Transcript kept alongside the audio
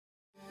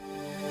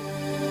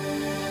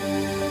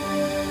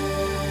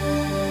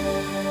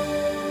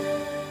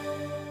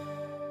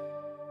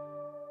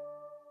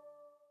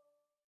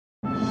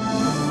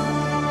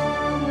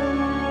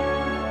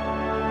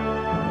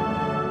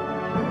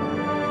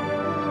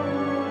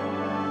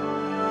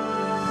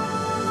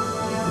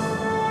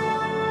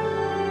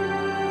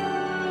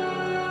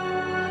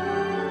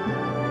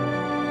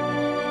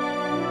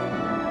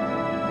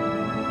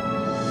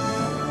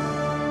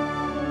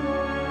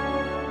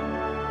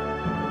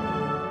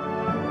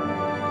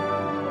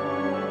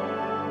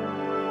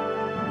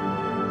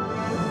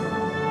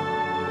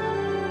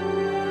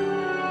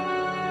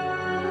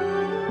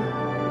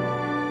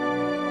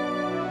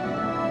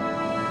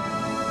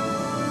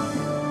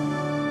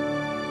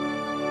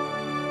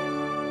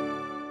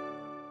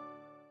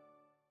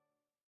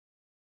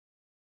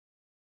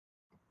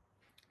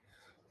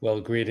Well,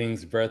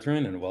 greetings,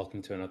 brethren, and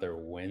welcome to another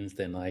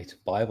Wednesday night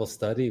Bible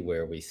study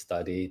where we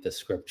study the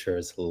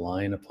scriptures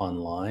line upon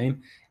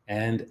line.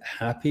 And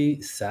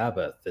happy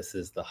Sabbath. This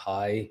is the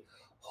high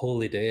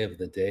holy day of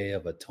the Day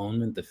of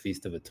Atonement, the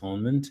Feast of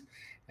Atonement.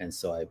 And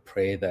so I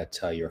pray that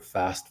your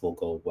fast will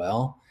go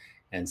well.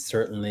 And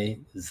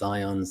certainly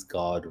Zion's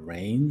God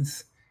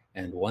reigns.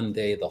 And one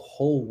day the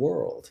whole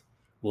world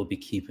will be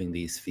keeping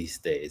these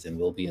feast days and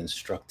will be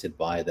instructed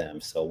by them.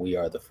 So we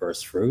are the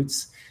first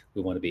fruits.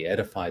 We want to be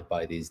edified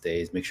by these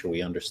days, make sure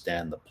we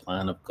understand the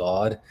plan of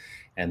God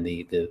and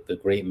the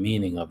great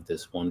meaning of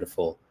this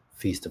wonderful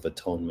Feast of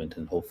Atonement.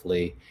 And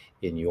hopefully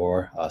in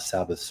your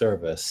Sabbath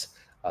service,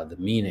 the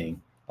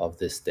meaning of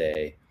this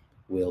day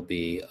will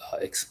be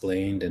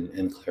explained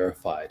and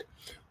clarified.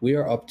 We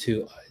are up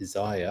to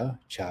Isaiah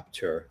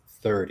chapter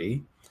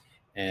 30.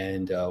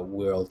 And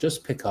we'll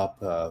just pick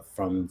up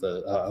from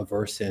a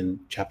verse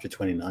in chapter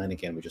 29.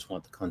 Again, we just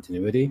want the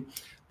continuity.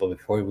 But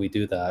before we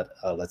do that,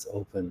 let's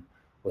open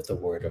with a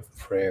word of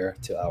prayer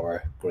to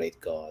our great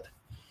God.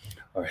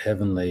 Our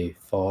Heavenly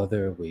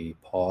Father, we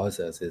pause,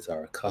 as is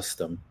our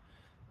custom,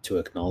 to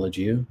acknowledge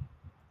you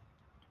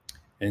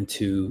and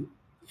to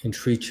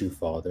entreat you,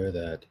 Father,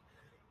 that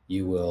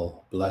you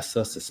will bless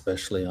us,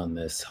 especially on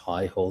this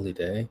high holy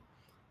day,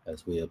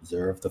 as we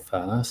observe the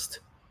fast.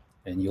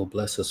 And you'll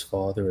bless us,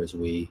 Father, as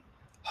we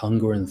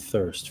hunger and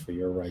thirst for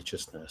your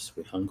righteousness.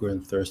 We hunger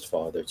and thirst,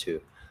 Father,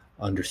 to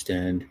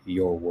understand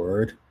your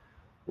word.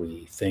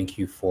 We thank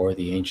you for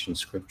the ancient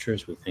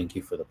scriptures. We thank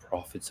you for the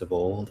prophets of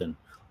old and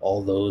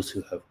all those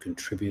who have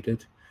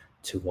contributed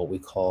to what we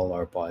call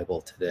our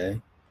Bible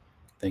today.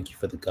 Thank you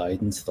for the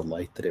guidance, the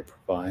light that it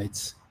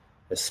provides,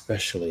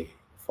 especially,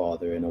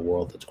 Father, in a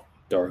world that's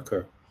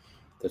darker,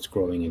 that's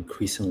growing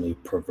increasingly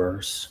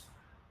perverse.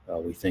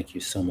 We thank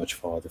you so much,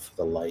 Father, for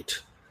the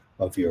light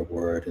of your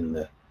word and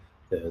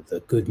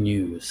the good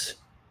news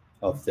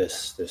of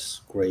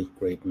this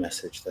great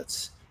message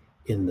that's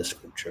in the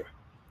scripture.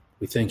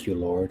 We thank you,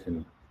 Lord,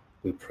 and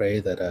we pray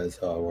that as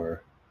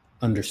our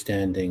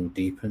understanding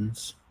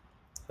deepens,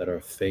 that our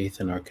faith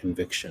and our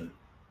conviction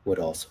would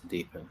also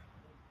deepen.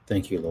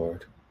 Thank you,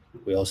 Lord.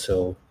 We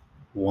also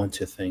want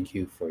to thank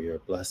you for your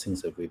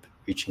blessings that we've been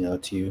reaching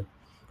out to you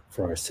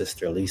for our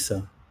sister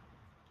Lisa,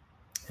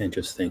 and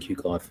just thank you,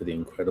 God, for the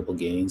incredible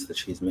gains that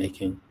she's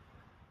making.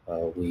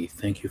 We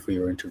thank you for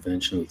your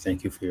intervention. We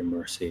thank you for your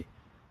mercy.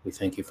 We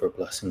thank you for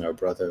blessing our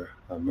brother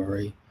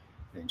Murray,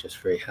 and just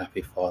very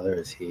happy, Father,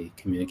 as he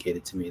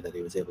communicated to me that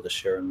he was able to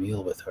share a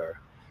meal with her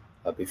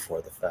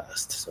before the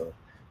fast. So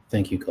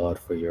thank you, God,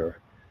 for your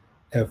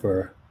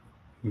ever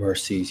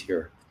mercies,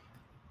 your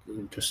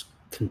just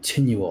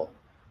continual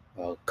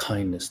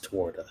kindness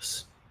toward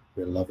us,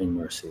 your loving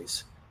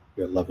mercies,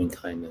 your loving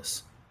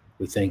kindness.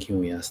 We thank you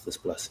and we ask this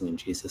blessing in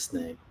Jesus'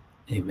 name.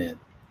 Amen.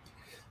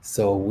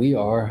 So we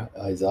are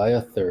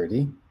Isaiah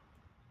 30,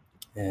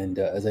 and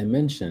as I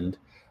mentioned,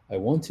 I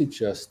want to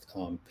just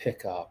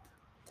pick up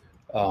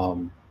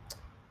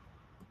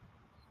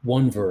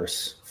one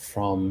verse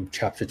from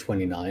chapter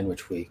 29,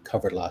 which we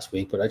covered last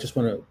week, but I just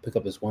want to pick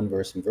up this one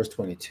verse in verse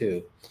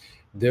 22.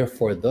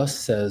 Therefore, thus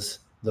says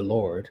the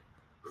Lord,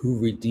 who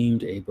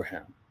redeemed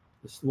Abraham.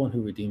 This is the one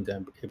who redeemed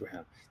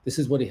Abraham. This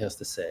is what he has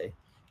to say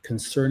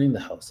concerning the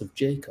house of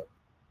Jacob.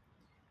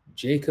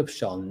 Jacob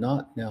shall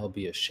not now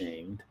be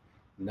ashamed,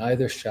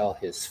 neither shall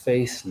his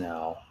face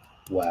now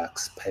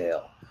wax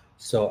pale.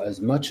 So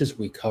as much as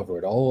we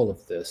covered all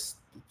of this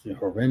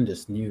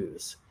horrendous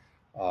news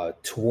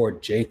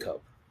toward Jacob,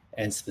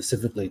 and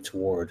specifically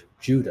toward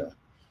Judah,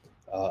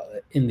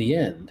 in the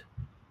end,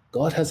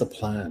 God has a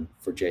plan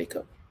for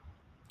Jacob.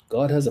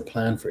 God has a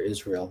plan for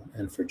Israel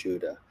and for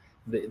Judah.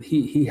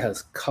 He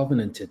has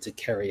covenanted to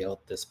carry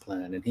out this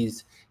plan, and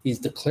he's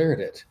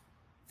declared it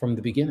from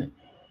the beginning.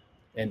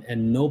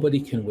 And nobody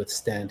can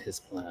withstand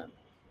his plan.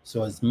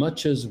 So as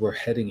much as we're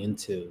heading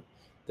into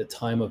the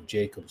time of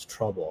Jacob's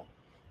trouble,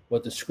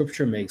 what the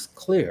scripture makes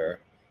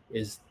clear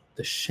is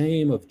the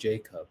shame of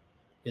Jacob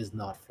is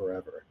not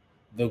forever.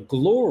 The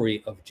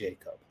glory of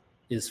Jacob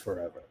is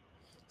forever.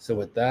 So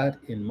with that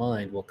in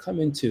mind, we'll come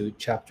into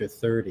chapter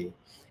 30,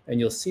 and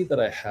you'll see that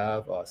I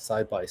have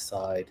side by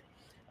side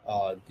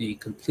the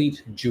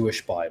complete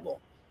Jewish Bible.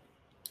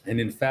 And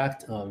in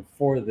fact,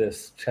 for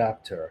this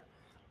chapter,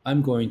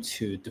 I'm going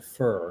to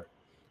defer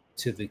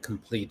to the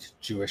complete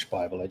Jewish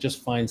Bible. I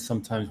just find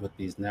sometimes with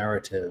these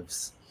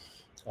narratives,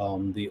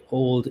 the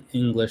old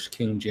English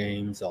King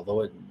James,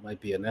 although it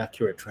might be an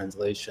accurate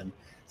translation,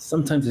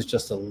 sometimes it's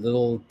just a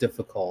little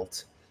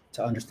difficult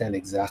to understand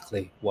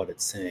exactly what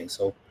it's saying.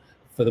 So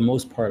for the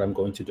most part, I'm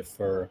going to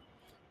defer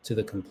to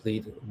the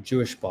complete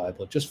Jewish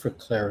Bible just for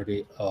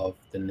clarity of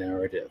the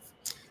narrative.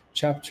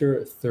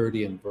 Chapter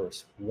 30 and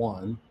verse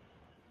 1.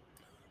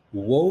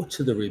 Woe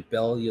to the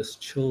rebellious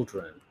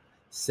children,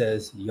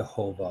 says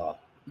Yehovah.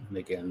 And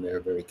again, they're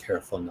very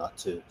careful not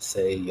to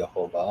say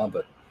Yehovah,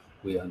 but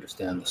we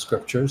understand the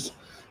scriptures.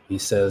 He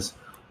says,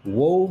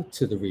 woe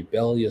to the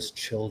rebellious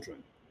children.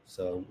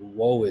 So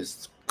woe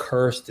is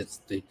cursed. It's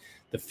the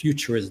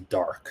future is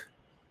dark.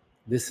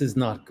 This is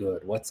not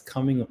good. What's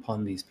coming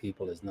upon these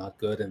people is not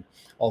good. And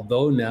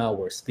although now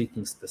we're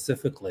speaking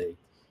specifically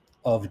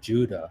of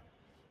Judah,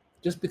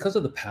 just because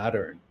of the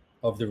pattern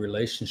of the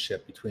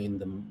relationship between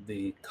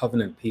the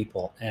covenant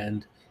people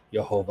and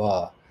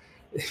Jehovah,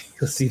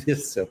 you'll see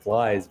this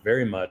applies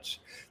very much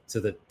to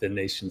the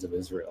nations of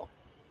Israel.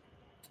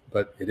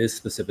 But it is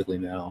specifically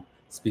now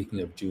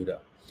speaking of Judah.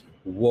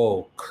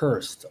 Woe,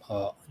 cursed,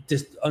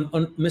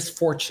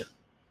 misfortune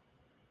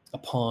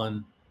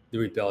upon the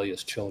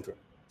rebellious children,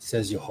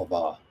 says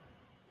Jehovah.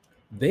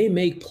 They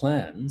make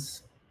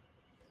plans,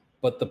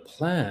 but the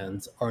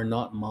plans are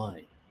not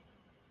mine.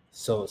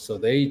 So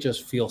they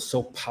just feel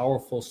so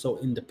powerful, so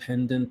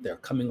independent. They're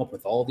coming up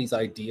with all these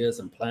ideas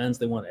and plans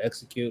they want to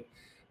execute.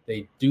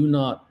 They do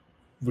not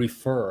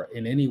refer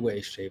in any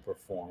way, shape, or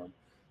form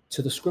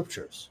to the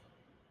scriptures.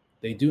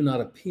 They do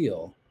not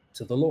appeal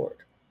to the Lord.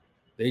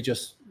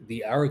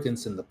 The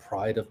arrogance and the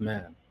pride of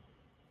man.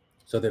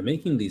 So they're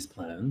making these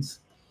plans,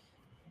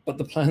 but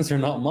the plans are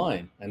not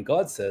mine. And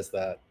God says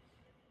that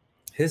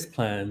his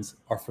plans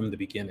are from the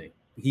beginning.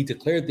 He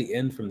declared the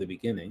end from the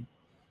beginning.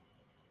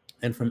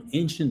 And from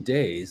ancient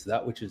days,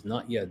 that which is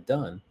not yet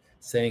done,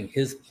 saying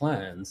his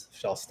plans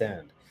shall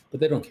stand. But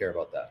they don't care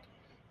about that.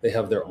 They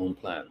have their own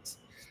plans.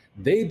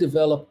 They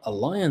develop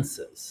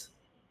alliances,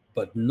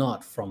 but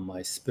not from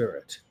my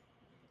spirit,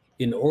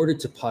 in order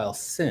to pile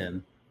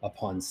sin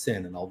upon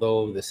sin. And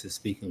although this is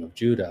speaking of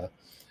Judah,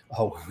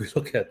 we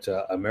look at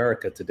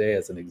America today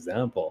as an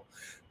example,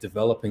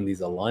 developing these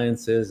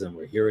alliances, and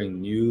we're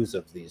hearing news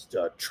of these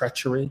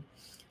treachery,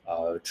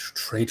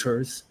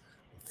 traitors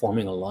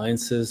forming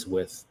alliances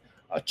with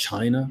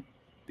China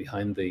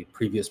behind the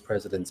previous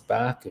president's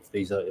back. If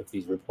these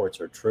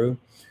reports are true,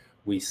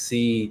 we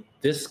see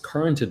this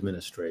current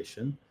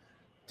administration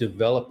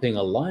developing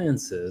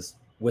alliances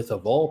with,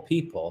 of all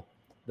people,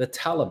 the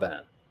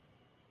Taliban,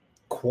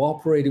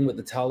 cooperating with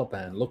the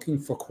Taliban, looking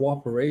for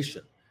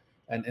cooperation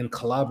and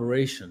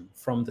collaboration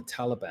from the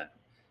Taliban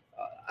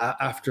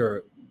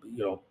after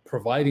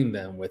providing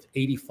them with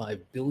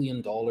 $85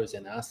 billion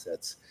in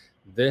assets.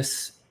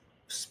 This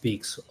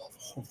speaks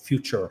of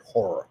future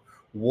horror.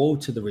 Woe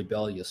to the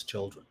rebellious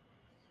children.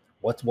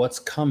 What's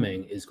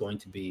coming is going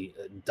to be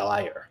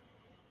dire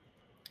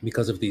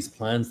because of these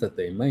plans that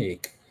they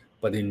make,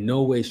 but in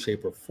no way,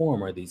 shape, or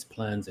form are these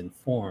plans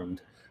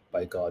informed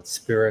by God's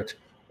Spirit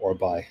or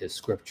by his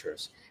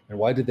scriptures. And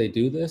why did they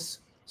do this?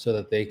 So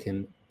that they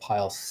can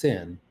pile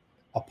sin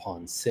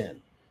upon sin.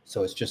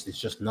 So it's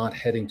just not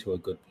heading to a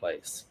good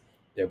place.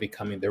 They're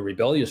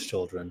rebellious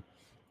children,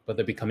 but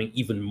they're becoming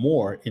even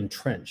more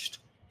entrenched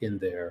in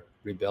their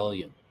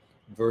rebellion.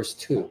 Verse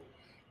 2,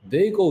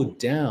 they go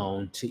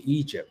down to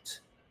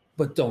Egypt,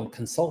 but don't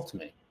consult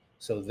me.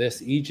 So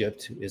this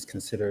Egypt is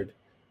considered,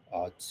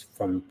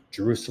 from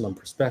Jerusalem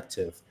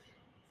perspective,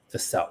 the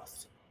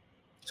south.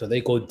 So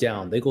they go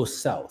down, they go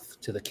south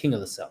to the king of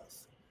the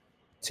south,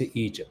 to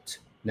Egypt.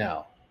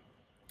 Now,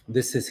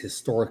 this is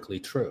historically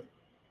true,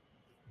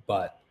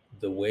 but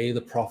the way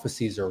the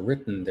prophecies are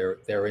written,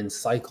 they're in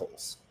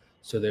cycles.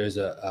 So there's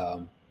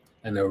an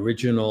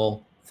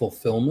original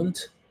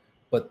fulfillment,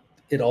 but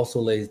it also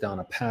lays down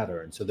a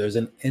pattern. So there's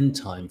an end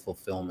time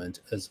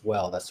fulfillment as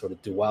well, that sort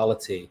of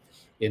duality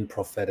in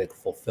prophetic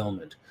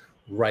fulfillment.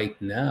 Right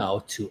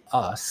now, to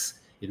us,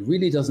 it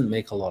really doesn't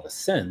make a lot of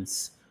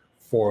sense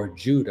for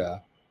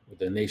Judah,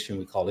 the nation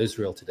we call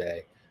Israel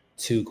today,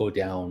 to go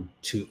down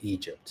to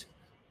Egypt.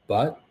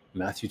 But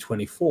Matthew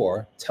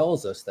 24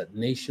 tells us that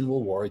nation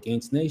will war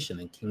against nation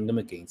and kingdom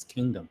against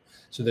kingdom.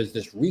 So there's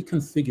this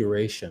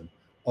reconfiguration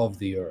of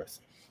the earth.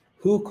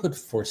 Who could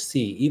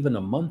foresee even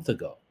a month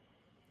ago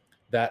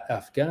that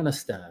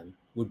Afghanistan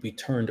would be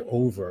turned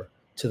over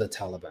to the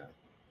Taliban?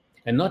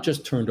 And not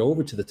just turned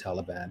over to the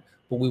Taliban,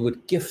 but we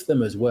would gift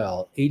them as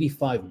well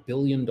 $85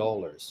 billion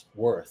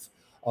worth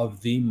of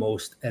the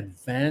most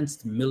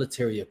advanced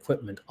military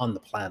equipment on the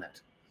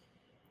planet.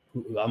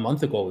 A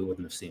month ago, we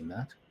wouldn't have seen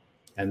that.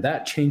 And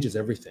that changes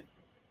everything.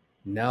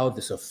 Now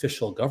this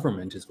official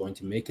government is going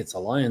to make its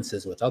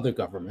alliances with other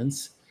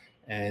governments,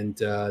 and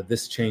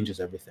this changes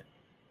everything.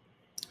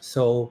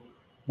 So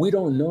we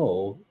don't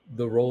know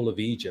the role of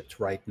Egypt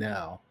right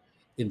now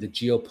in the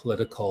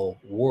geopolitical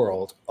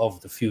world of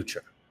the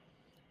future.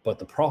 But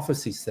the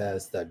prophecy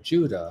says that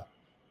Judah,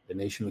 the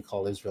nation we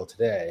call Israel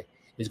today,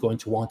 is going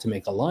to want to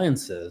make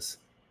alliances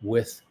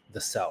with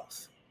the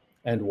south.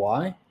 And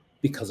why?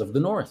 Because of the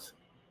north.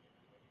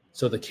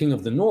 So the king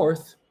of the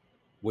north,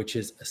 which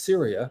is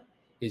Assyria,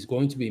 is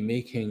going to be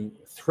making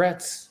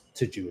threats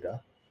to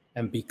Judah.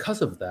 And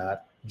because of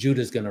that,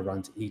 Judah is going to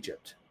run to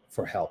Egypt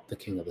for help, the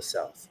king of the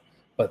south.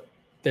 But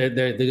they're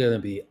going to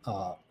be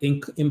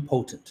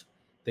impotent.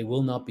 They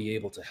will not be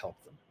able to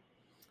help them.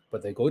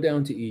 But they go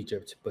down to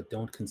Egypt, but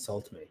don't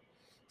consult me,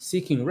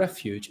 seeking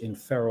refuge in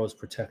Pharaoh's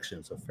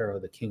protection. So Pharaoh,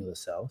 the king of the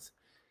south,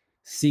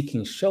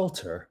 seeking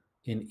shelter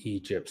in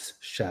Egypt's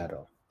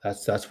shadow.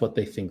 That's what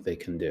they think they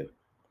can do.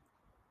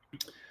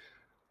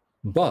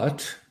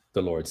 But,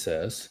 the Lord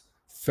says,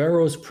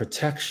 Pharaoh's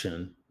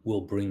protection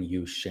will bring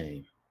you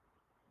shame.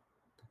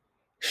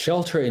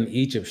 Shelter in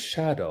Egypt's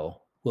shadow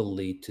will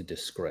lead to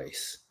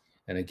disgrace.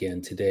 And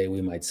again, today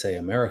we might say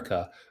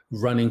America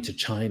running to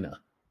China,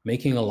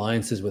 making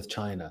alliances with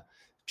China.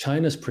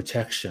 China's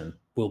protection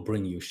will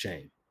bring you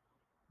shame.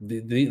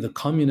 The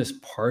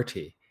Communist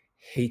Party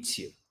hates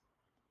you,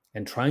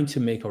 and trying to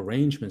make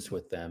arrangements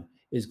with them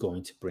is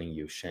going to bring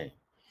you shame.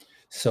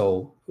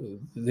 So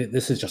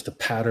this is just a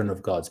pattern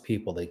of God's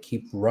people. They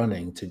keep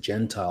running to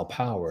Gentile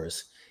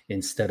powers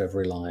instead of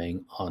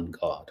relying on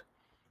God.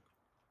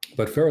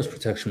 But Pharaoh's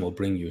protection will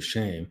bring you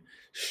shame.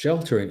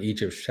 Shelter in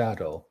Egypt's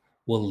shadow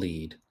will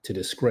lead to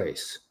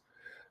disgrace.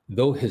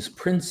 Though his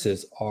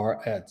princes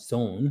are at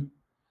Zon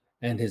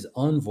and his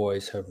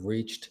envoys have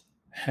reached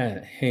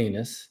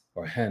Hannes,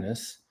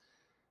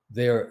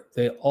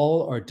 they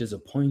all are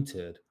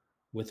disappointed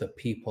with a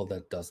people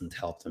that doesn't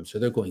help them. So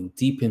they're going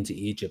deep into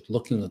Egypt,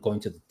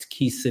 going to the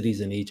key cities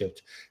in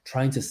Egypt,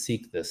 trying to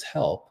seek this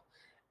help.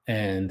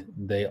 And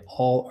they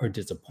all are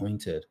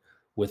disappointed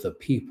with a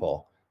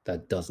people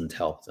that doesn't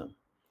help them,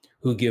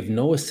 who give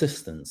no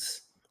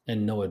assistance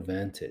and no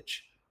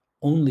advantage,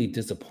 only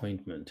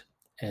disappointment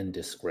and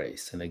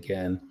disgrace. And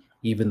again,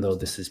 even though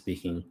this is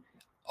speaking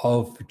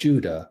of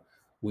Judah,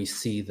 we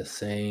see the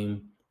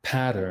same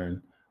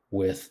pattern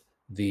with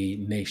the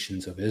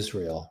nations of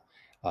Israel.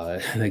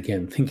 And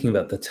again, thinking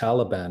that the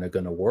Taliban are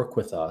going to work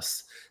with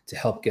us to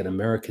help get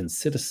American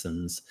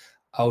citizens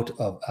out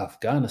of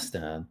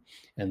Afghanistan,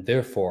 and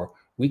therefore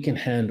we can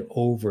hand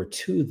over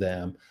to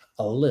them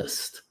a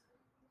list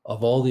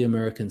of all the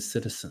American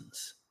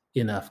citizens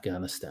in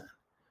Afghanistan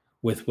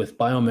with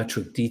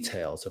biometric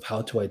details of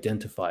how to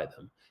identify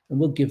them. And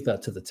we'll give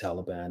that to the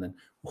Taliban, and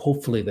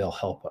hopefully they'll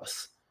help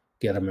us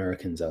get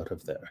Americans out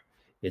of there.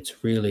 It's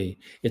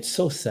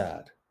so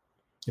sad.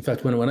 In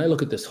fact, when I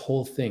look at this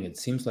whole thing, it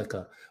seems like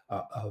a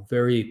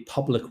very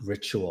public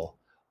ritual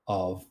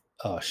of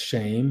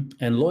shame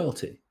and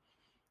loyalty.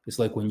 It's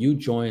like when you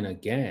join a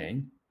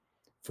gang,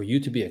 for you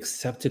to be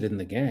accepted in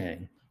the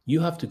gang, you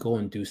have to go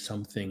and do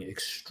something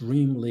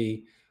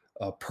extremely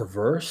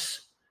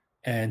perverse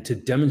and to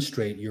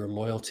demonstrate your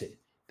loyalty.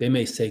 They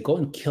may say, go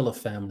and kill a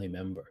family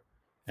member,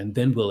 and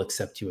then we'll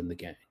accept you in the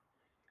gang.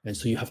 And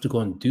so you have to go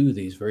and do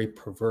these very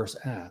perverse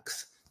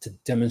acts to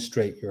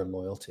demonstrate your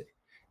loyalty.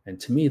 And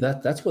to me,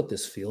 that's what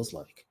this feels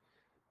like.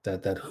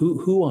 That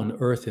who on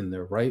earth in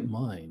their right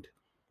mind,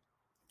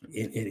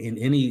 in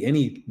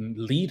any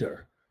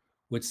leader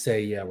would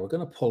say, yeah, we're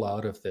going to pull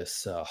out of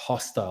this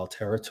hostile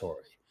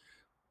territory,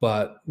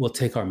 but we'll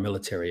take our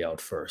military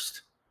out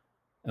first,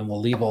 and we'll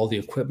leave all the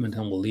equipment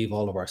and we'll leave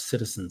all of our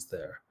citizens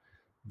there.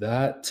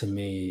 That, to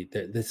me,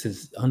 this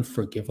is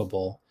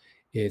unforgivable.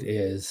 It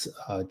is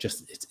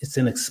it's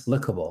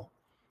inexplicable,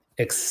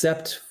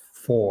 except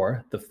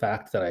for the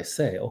fact that I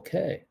say,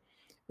 okay,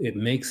 it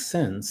makes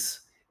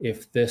sense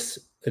if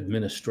this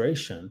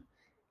administration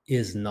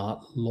is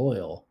not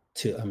loyal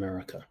to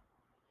America,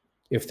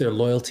 if their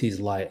loyalties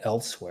lie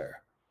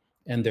elsewhere,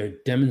 and they're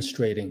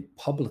demonstrating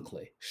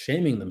publicly,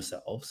 shaming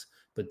themselves,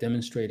 but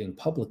demonstrating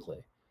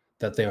publicly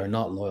that they are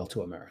not loyal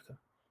to America,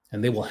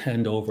 and they will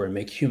hand over and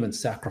make human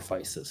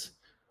sacrifices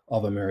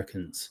of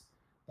Americans.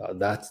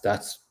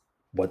 That's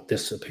what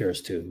this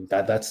appears to.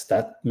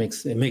 That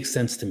makes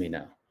sense to me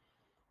now,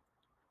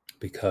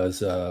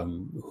 because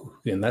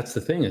and that's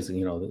the thing is,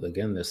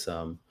 again, this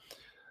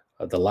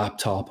the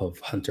laptop of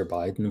Hunter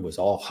Biden was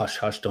all hush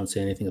hush, don't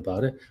say anything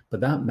about it, but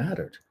that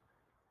mattered,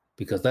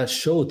 because that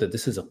showed that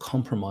this is a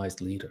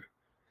compromised leader.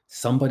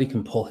 Somebody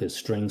can pull his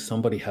strings,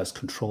 somebody has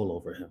control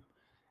over him.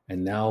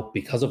 And now,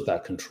 because of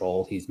that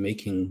control, he's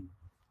making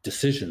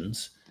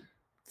decisions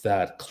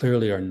that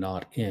clearly are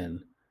not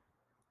in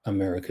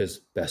America's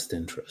best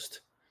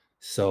interest.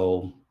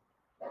 So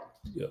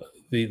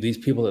these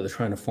people that they're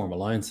trying to form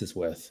alliances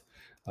with,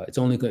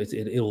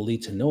 it'll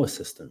lead to no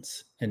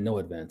assistance and no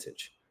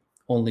advantage,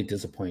 only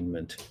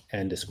disappointment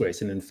and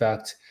disgrace. And in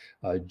fact,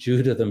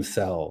 Judah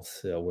themselves,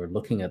 we're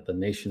looking at the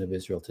nation of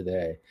Israel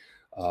today,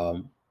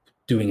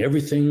 doing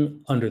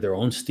everything under their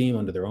own steam,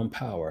 under their own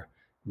power,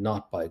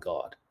 not by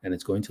God. And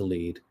it's going to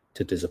lead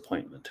to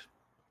disappointment.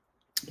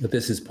 But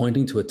this is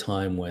pointing to a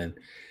time when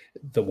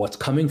what's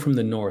coming from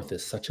the north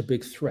is such a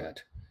big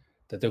threat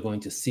that they're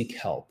going to seek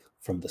help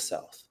from the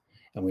south.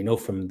 And we know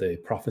from the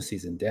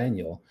prophecies in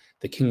Daniel,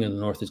 the king of the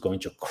north is going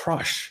to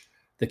crush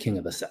the king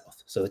of the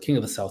south. So the king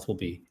of the south will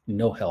be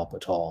no help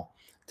at all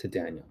to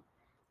Daniel.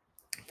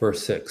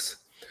 Verse 6,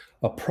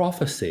 a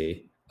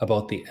prophecy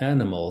about the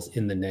animals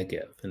in the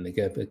Negev. And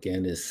Negev,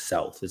 again, is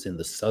south, is in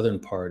the southern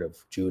part of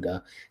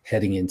Judah,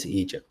 heading into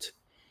Egypt.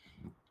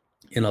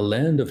 In a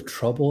land of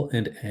trouble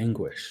and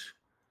anguish,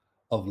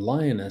 of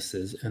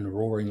lionesses and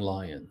roaring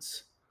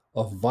lions,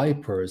 of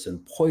vipers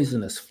and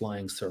poisonous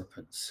flying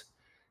serpents.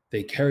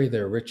 They carry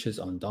their riches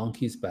on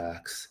donkeys'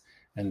 backs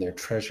and their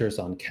treasures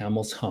on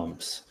camels'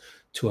 humps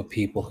to a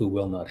people who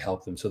will not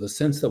help them. So the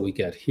sense that we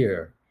get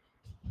here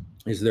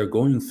is they're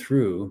going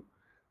through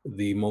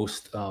the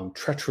most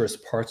treacherous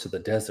parts of the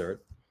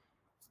desert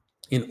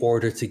in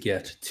order to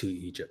get to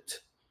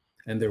Egypt.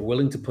 And they're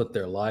willing to put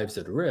their lives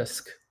at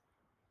risk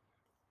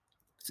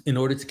in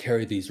order to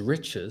carry these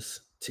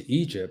riches to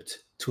Egypt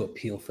to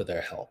appeal for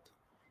their help.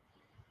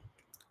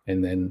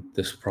 And then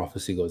this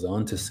prophecy goes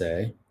on to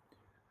say,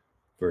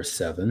 verse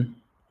 7,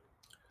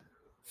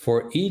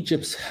 for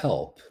Egypt's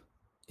help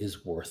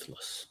is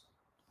worthless,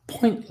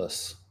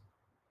 pointless.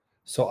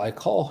 So I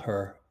call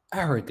her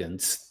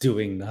arrogance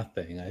doing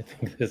nothing. I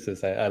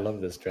think I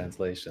love this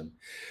translation.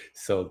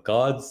 So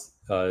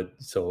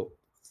so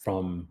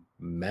from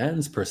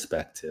man's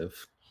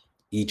perspective,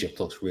 Egypt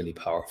looks really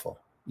powerful.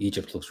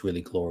 Egypt looks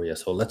really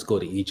glorious. So let's go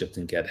to Egypt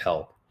and get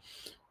help.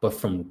 But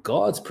from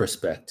God's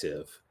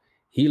perspective,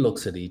 he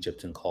looks at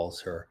Egypt and calls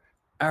her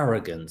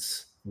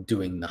arrogance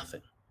doing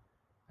nothing.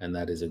 And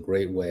that is a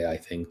great way, I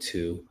think,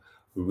 to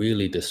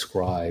really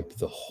describe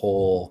the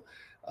whole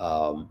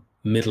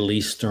Middle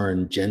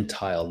Eastern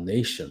Gentile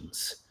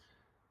nations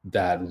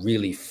that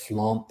really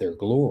flaunt their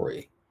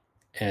glory.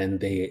 And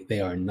they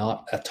are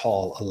not at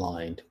all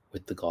aligned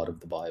with the God of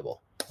the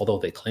Bible. Although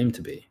they claim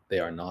to be, they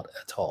are not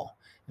at all.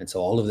 And so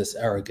all of this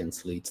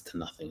arrogance leads to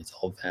nothing. It's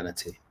all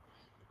vanity.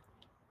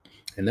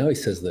 And now he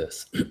says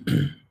this,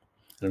 and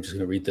I'm just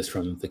going to read this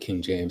from the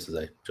King James, as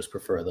I just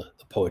prefer the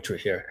poetry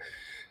here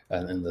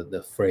and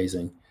the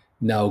phrasing.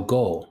 Now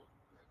go,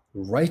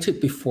 write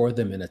it before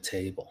them in a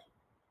table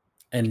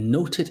and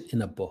note it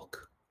in a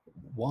book.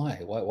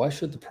 Why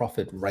should the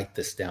prophet write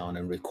this down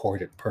and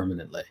record it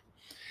permanently?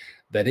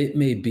 That it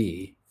may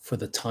be for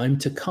the time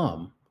to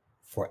come,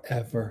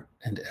 forever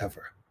and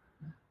ever.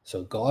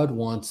 So God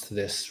wants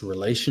this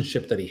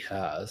relationship that he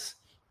has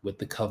with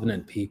the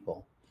covenant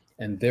people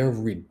and their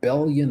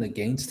rebellion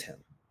against him.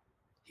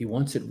 He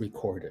wants it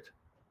recorded,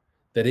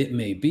 that it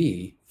may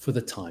be for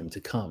the time to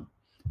come.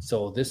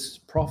 So this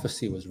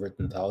prophecy was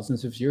written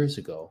thousands of years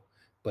ago,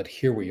 but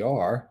here we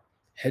are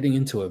heading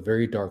into a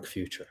very dark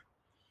future,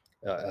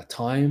 a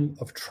time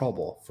of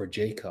trouble for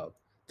Jacob,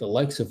 the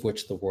likes of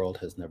which the world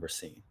has never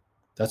seen.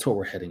 That's what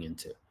we're heading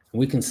into. And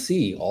we can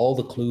see all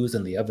the clues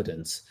and the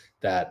evidence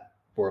that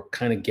we're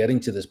kind of getting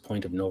to this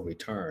point of no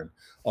return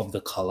of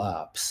the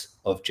collapse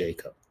of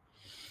Jacob.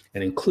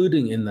 And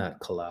including in that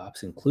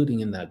collapse, including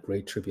in that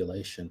great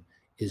tribulation,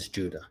 is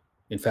Judah.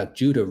 In fact,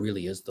 Judah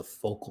really is the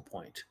focal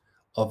point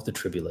of the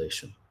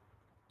tribulation.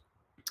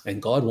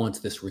 And God wants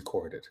this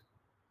recorded.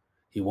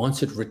 He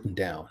wants it written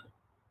down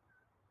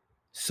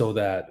so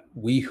that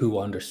we who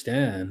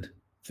understand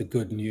the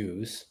good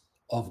news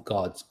of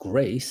God's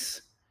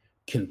grace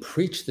can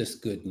preach this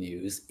good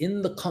news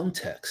in the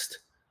context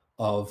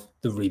of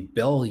the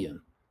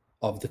rebellion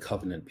of the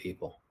covenant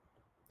people.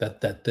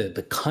 That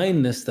the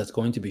kindness that's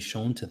going to be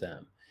shown to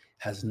them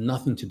has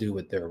nothing to do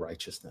with their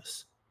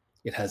righteousness.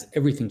 It has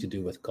everything to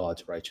do with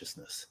God's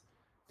righteousness.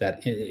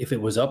 That if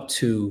it was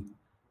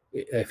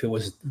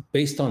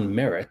based on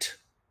merit,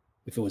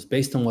 if it was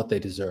based on what they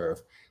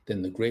deserve,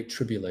 then the Great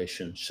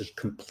Tribulation should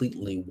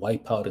completely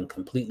wipe out and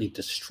completely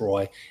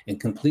destroy and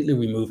completely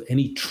remove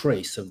any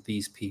trace of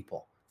these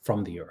people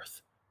from the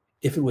earth,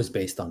 if it was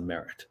based on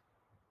merit.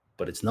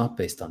 But it's not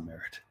based on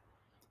merit.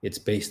 It's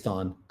based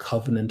on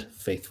covenant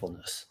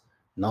faithfulness,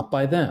 not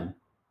by them,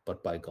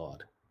 but by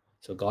God.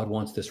 So God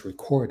wants this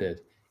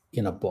recorded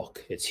in a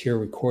book. It's here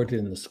recorded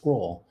in the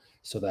scroll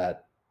so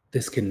that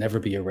this can never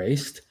be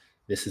erased.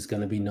 This is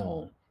going to be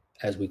known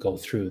as we go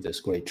through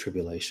this great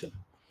tribulation.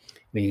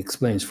 And he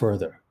explains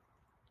further.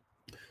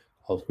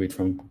 I'll read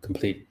from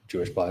Complete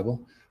Jewish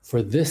Bible.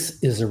 For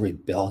this is a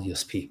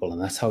rebellious people.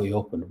 And that's how he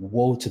opened.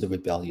 Woe to the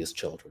rebellious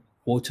children.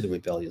 Woe to the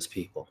rebellious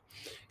people.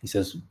 He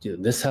says,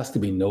 this has to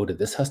be noted.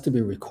 This has to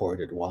be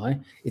recorded. Why?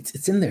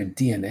 It's in their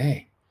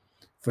DNA.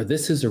 For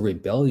this is a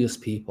rebellious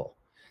people.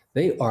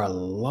 They are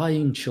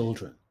lying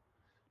children.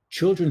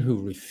 Children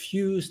who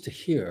refuse to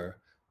hear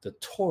the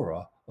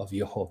Torah of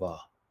Yehovah.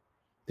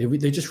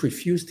 They just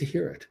refuse to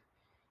hear it.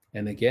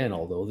 And again,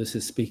 although this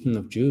is speaking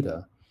of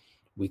Judah,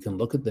 we can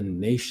look at the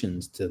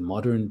nations, the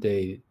modern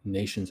day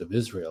nations of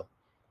Israel.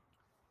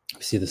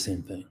 We see the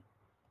same thing.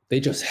 They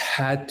just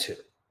had to.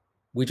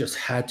 We just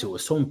had to. It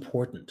was so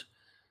important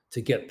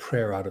to get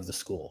prayer out of the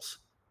schools.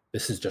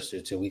 This is just,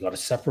 we got to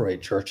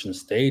separate church and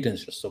state, and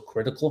it's just so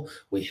critical.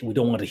 We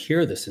don't want to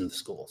hear this in the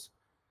schools.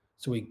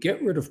 So we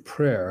get rid of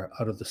prayer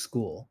out of the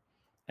school,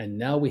 and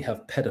now we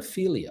have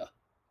pedophilia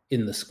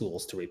in the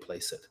schools to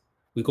replace it.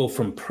 We go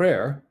from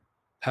prayer,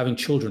 having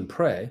children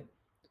pray,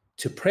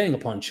 to preying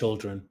upon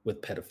children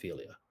with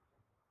pedophilia.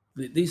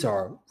 These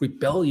are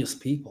rebellious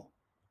people,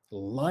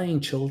 lying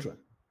children.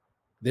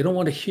 They don't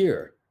want to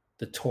hear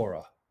the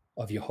Torah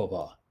of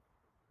Yehovah.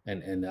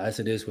 And as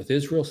it is with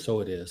Israel, so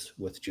it is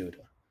with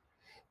Judah.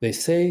 They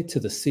say to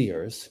the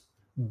seers,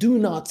 do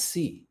not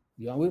see.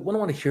 We don't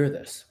want to hear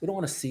this. We don't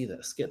want to see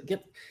this.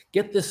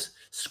 Get this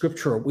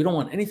scripture. We don't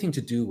want anything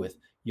to do with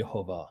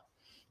Yehovah.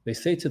 They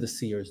say to the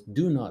seers,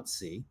 do not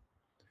see.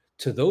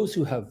 To those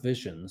who have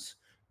visions,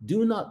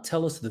 do not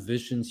tell us the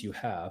visions you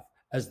have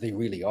as they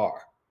really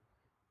are,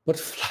 but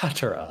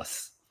flatter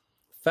us,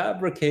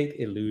 fabricate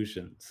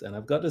illusions. And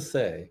I've got to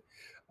say,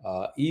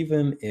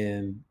 even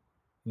in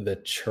the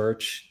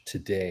church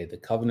today, the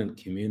covenant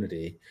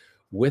community,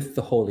 with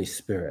the Holy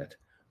Spirit,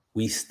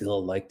 we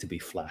still like to be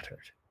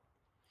flattered.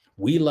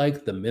 We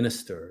like the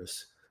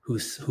ministers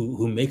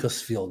who make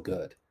us feel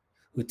good,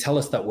 who tell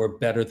us that we're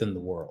better than the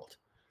world,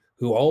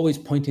 who are always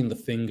pointing the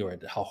finger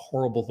at how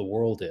horrible the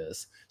world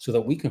is so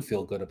that we can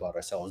feel good about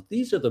ourselves.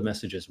 These are the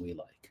messages we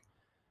like.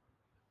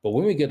 But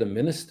when we get a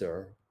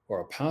minister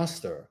or a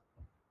pastor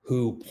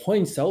who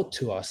points out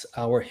to us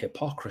our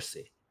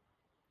hypocrisy,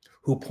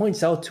 who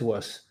points out to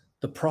us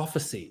the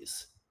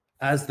prophecies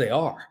as they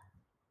are,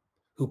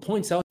 who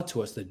points out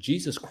to us that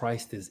Jesus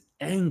Christ is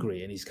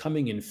angry and he's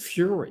coming in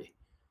fury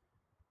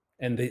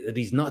and that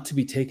he's not to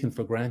be taken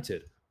for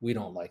granted, we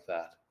don't like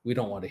that. We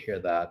don't want to hear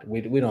that.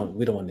 We don't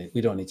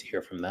need to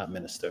hear from that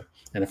minister.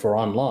 And if we're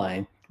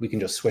online, we can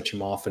just switch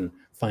him off and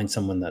find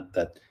someone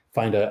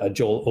find a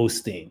Joel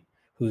Osteen,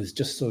 who's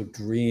just so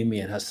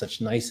dreamy and has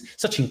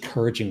such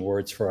encouraging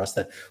words for us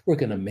that we're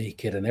going to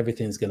make it and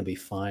everything's going to be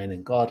fine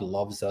and God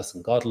loves us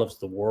and God loves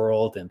the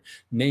world and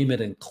name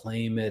it and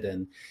claim it.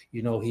 And,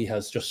 he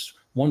has just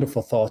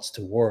wonderful thoughts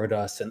toward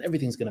us and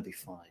everything's going to be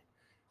fine.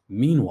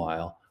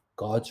 Meanwhile,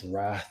 God's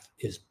wrath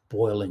is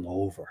boiling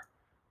over.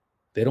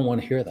 They don't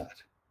want to hear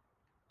that.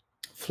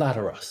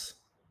 Flatter us.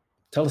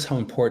 Tell us how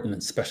important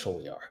and special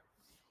we are.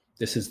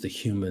 This is the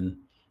human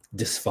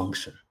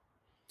dysfunction.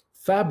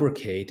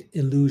 Fabricate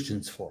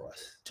illusions for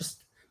us.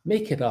 Just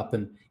make it up.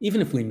 And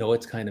even if we know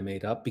it's kind of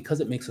made up,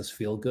 because it makes us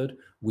feel good,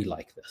 we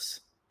like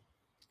this.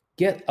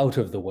 Get out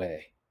of the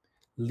way.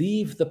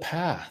 Leave the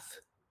path.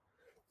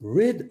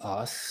 Rid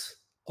us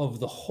of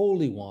the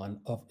Holy One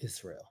of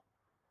Israel.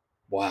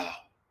 Wow.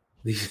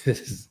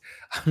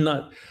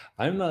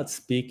 I'm not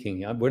speaking.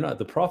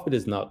 The prophet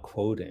is not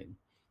quoting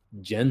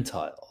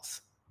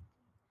Gentiles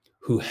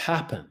who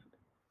happen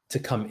to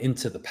come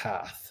into the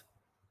path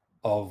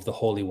of the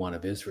Holy One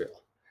of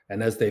Israel.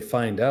 And as they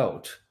find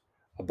out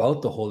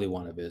about the Holy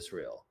One of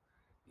Israel,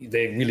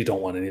 they really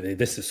don't want anything.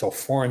 This is so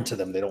foreign to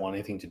them. They don't want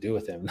anything to do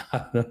with him.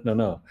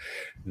 No.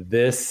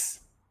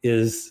 This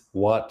is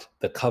what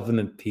the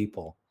covenant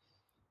people,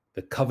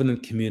 the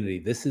covenant community,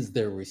 this is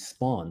their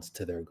response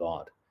to their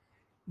God.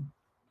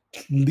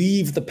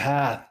 Leave the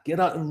path. Get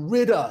out.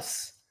 Rid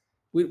us.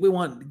 We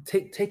want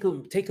take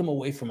them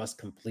away from us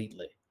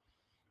completely.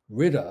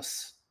 Rid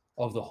us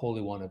of the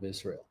Holy One of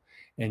Israel.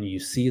 And you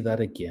see that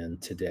again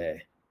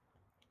today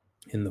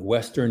in the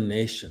Western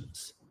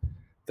nations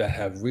that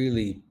have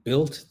really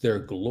built their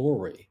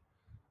glory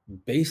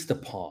based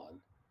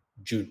upon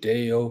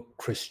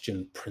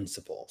Judeo-Christian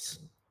principles.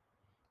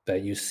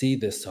 That you see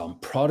this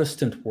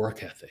Protestant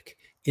work ethic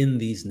in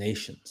these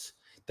nations.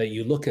 That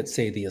you look at,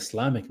 say, the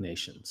Islamic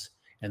nations,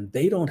 and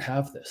they don't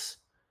have this.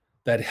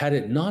 That had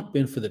it not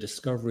been for the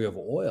discovery of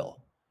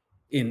oil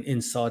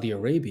in Saudi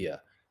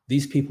Arabia,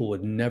 these people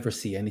would never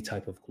see any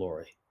type of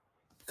glory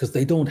because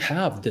they don't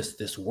have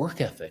this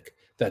work ethic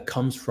that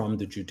comes from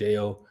the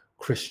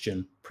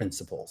Judeo-Christian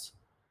principles,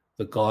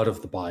 the God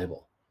of the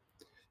Bible.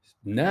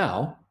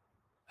 Now,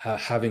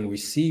 having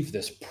received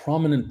this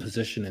prominent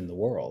position in the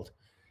world,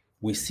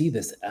 we see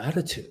this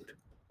attitude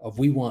of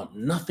we want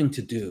nothing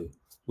to do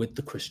with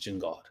the Christian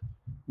God,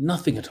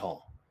 nothing at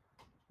all.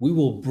 We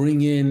will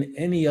bring in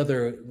any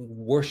other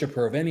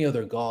worshiper of any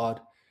other God,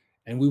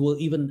 and we will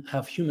even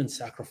have human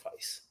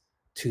sacrifice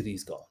to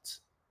these gods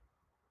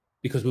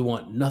because we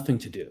want nothing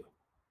to do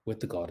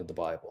with the God of the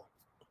Bible.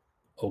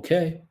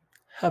 Okay,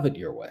 have it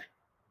your way.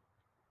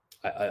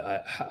 I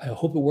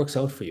hope it works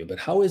out for you, but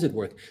how is it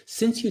work?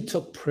 Since you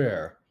took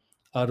prayer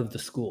out of the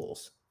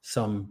schools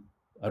some,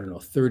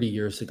 30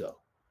 years ago,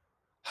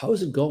 how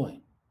is it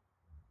going?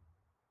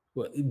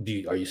 Well,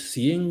 are you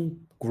seeing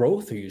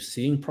growth? Are you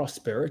seeing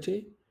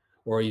prosperity?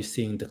 Or are you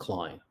seeing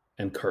decline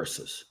and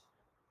curses?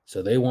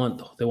 So they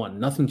want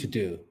nothing to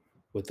do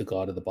with the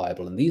God of the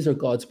Bible. And these are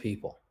God's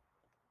people.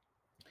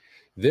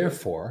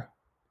 Therefore,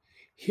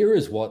 here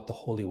is what the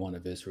Holy One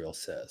of Israel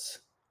says.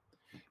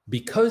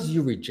 Because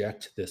you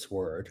reject this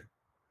word,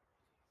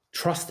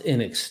 trust in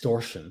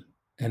extortion,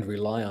 and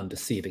rely on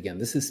deceit. Again,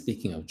 this is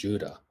speaking of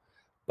Judah,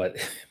 but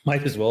it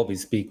might as well be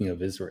speaking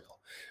of Israel,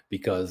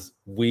 because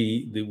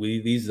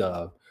these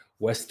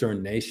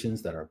Western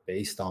nations that are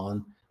based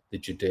on the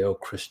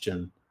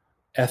Judeo-Christian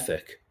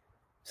ethic,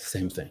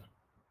 same thing.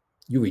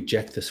 You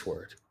reject this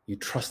word. You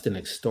trust in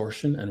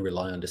extortion and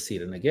rely on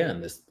deceit. And again,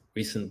 this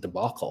recent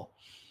debacle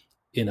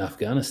in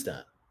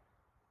Afghanistan,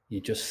 you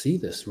just see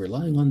this,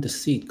 relying on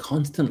deceit,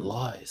 constant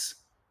lies,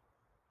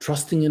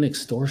 trusting in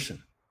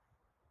extortion.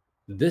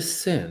 This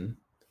sin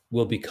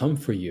will become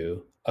for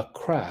you a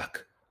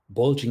crack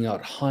bulging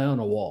out high on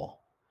a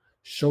wall,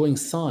 showing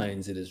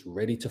signs it is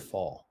ready to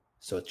fall.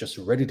 So it's just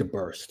ready to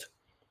burst.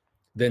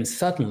 Then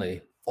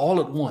suddenly,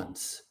 all at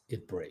once,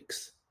 it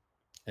breaks.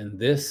 And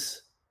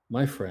this,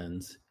 my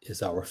friends,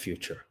 is our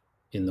future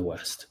in the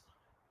West.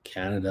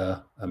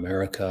 Canada,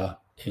 America,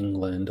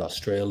 England,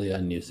 Australia,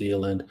 New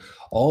Zealand,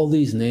 all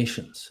these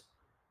nations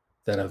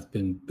that have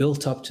been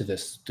built up to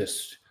this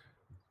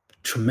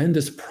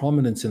tremendous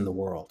prominence in the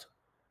world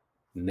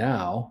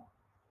now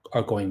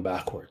are going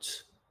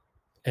backwards.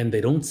 And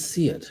they don't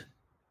see it,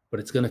 but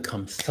it's going to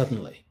come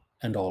suddenly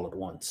and all at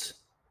once.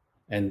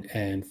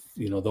 And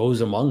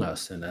those among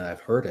us, and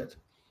I've heard it,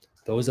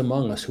 those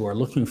among us who are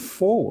looking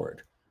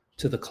forward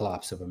to the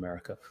collapse of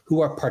America,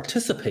 who are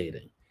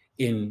participating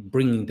in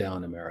bringing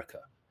down America,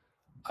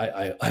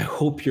 I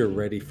hope you're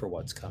ready for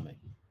what's coming.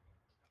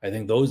 I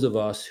think those of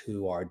us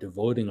who are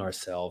devoting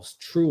ourselves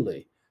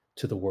truly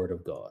to the word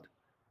of God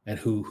and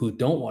who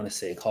don't want to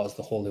say, cause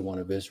the Holy One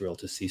of Israel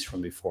to cease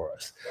from before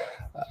us,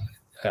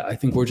 I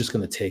think we're just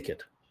going to take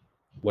it.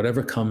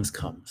 Whatever comes,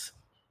 comes.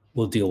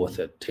 We'll deal with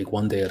it. Take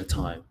one day at a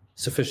time.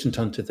 Sufficient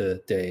unto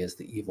the day is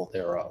the evil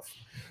thereof.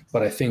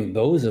 But I think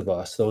those of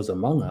us, those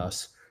among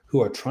us,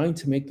 who are trying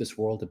to make this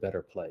world a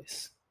better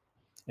place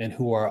and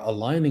who are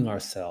aligning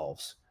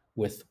ourselves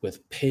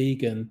with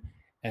pagan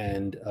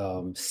and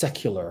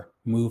secular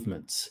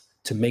movements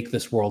to make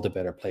this world a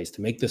better place,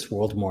 to make this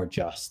world more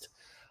just,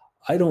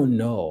 I don't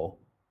know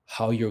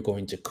how you're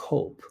going to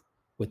cope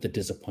with the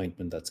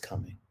disappointment that's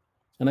coming.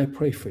 And I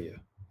pray for you.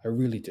 I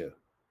really do.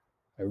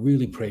 I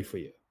really pray for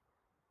you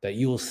that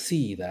you will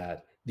see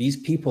that these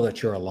people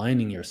that you're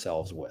aligning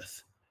yourselves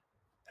with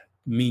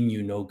mean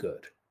you no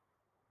good.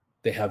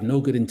 They have no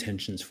good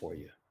intentions for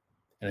you.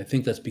 And I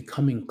think that's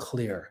becoming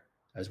clear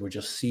as we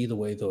just see the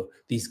way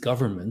these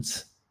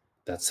governments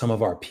that some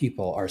of our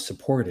people are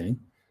supporting,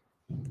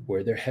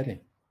 where they're heading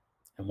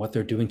and what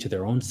they're doing to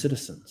their own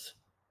citizens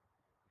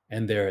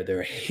and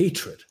their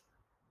hatred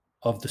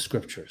of the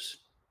scriptures.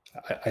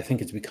 I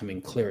think it's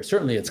becoming clear.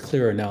 Certainly it's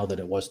clearer now than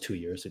it was 2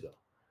 years ago,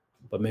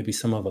 but maybe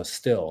some of us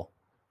still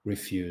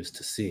refuse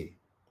to see.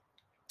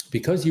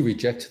 Because you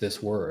reject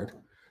this word,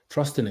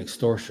 trust in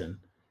extortion,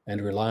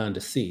 and rely on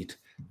deceit,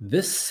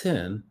 this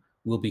sin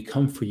will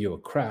become for you a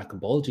crack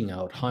bulging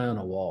out high on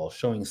a wall,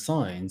 showing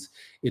signs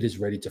it is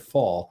ready to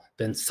fall.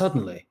 Then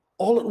suddenly,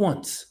 all at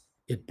once,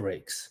 it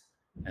breaks.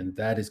 And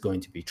that is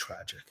going to be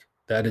tragic.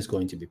 That is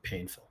going to be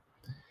painful.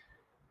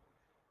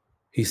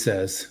 He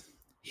says,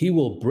 he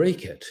will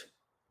break it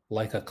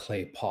like a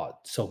clay pot.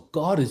 So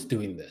God is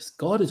doing this.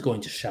 God is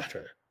going to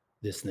shatter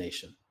this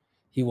nation.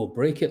 He will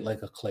break it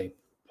like a clay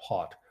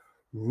pot,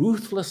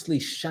 ruthlessly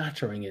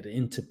shattering it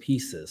into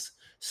pieces,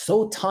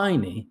 so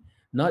tiny,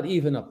 not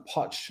even a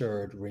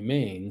potsherd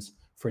remains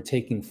for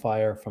taking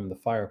fire from the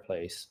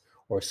fireplace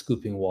or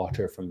scooping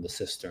water from the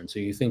cistern. So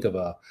you think of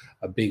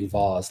a big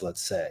vase,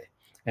 let's say,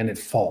 and it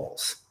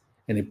falls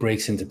and it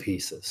breaks into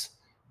pieces.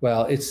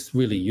 Well, it's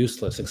really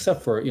useless,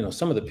 except for,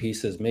 some of the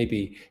pieces,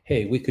 maybe,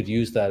 hey, we could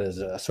use that as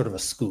a sort of a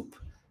scoop.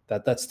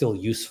 That's still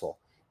useful.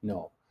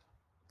 No,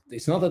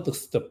 it's not that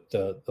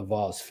the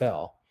vase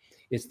fell.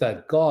 It's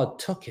that God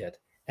took it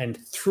and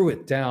threw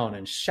it down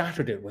and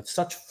shattered it with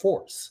such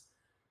force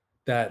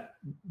that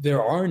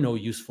there are no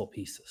useful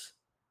pieces,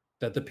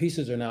 that the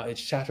pieces are now, it's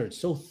shattered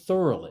so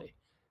thoroughly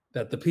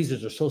that the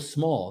pieces are so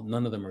small,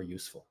 none of them are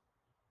useful.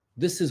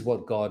 This is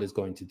what God is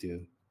going to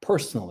do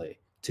personally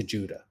to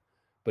Judah,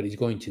 but he's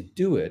going to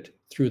do it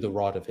through the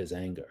rod of his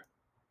anger.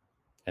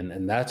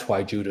 And that's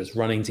why Judah is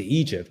running to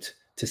Egypt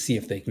to see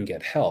if they can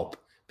get help,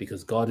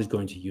 because God is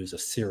going to use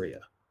Assyria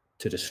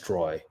to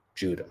destroy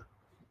Judah.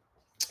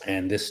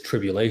 And this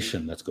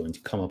tribulation that's going to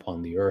come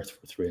upon the earth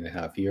for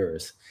 3.5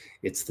 years,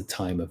 it's the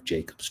time of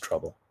Jacob's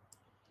trouble.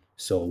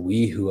 So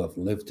we who have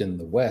lived in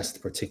the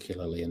West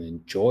particularly and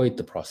enjoyed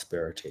the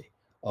prosperity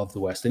of the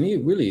West, and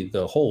really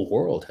the whole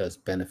world has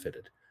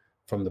benefited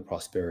from the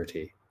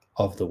prosperity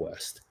of the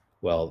West,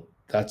 well,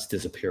 that's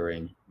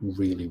disappearing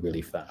really,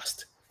 really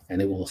fast,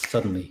 and it will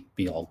suddenly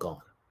be all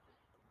gone.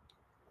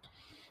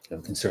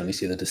 You can certainly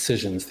see the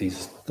decisions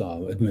these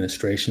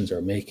administrations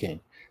are making.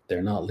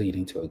 They're not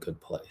leading to a good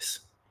place.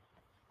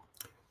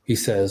 He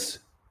says,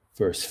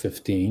 verse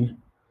 15,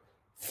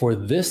 for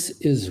this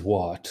is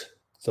what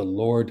the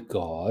Lord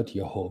God,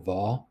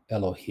 Yehovah,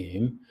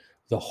 Elohim,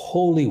 the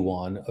Holy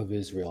One of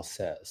Israel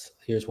says.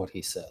 Here's what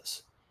he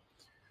says.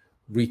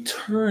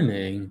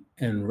 Returning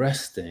and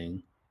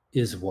resting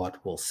is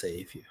what will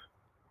save you.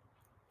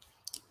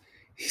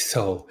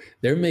 So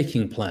they're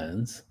making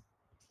plans,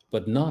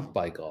 but not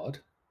by God.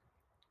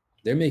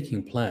 They're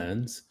making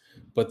plans,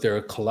 but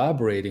they're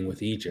collaborating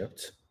with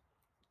Egypt.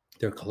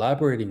 They're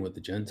collaborating with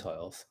the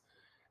Gentiles.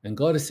 And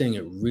God is saying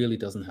it really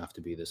doesn't have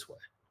to be this way.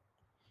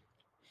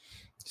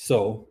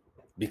 So,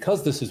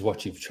 because this is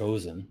what you've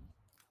chosen,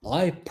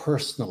 I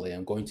personally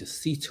am going to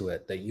see to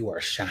it that you are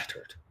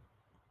shattered.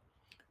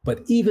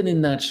 But even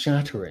in that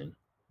shattering,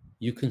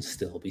 you can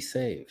still be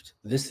saved.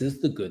 This is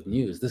the good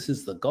news. This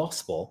is the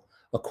gospel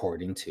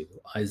according to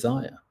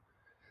Isaiah,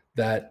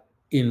 that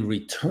in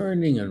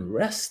returning and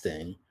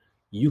resting,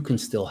 you can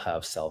still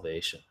have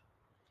salvation.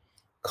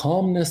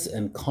 Calmness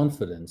and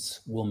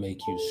confidence will make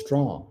you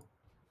strong.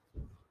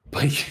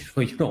 But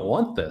you don't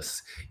want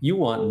this. You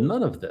want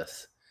none of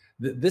this.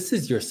 This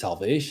is your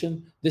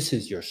salvation. This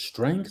is your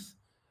strength.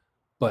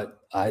 But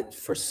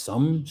for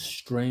some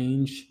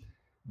strange,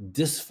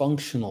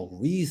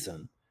 dysfunctional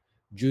reason,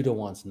 Judah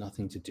wants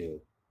nothing to do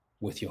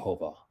with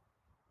Yehovah.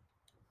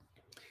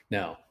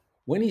 Now,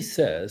 when he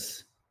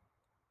says,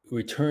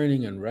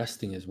 returning and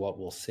resting is what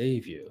will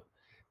save you,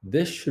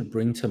 this should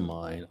bring to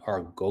mind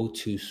our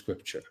go-to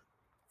scripture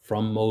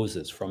from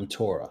Moses, from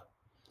Torah,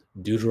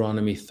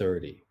 Deuteronomy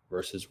 30,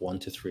 verses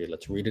 1-3.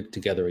 Let's read it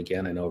together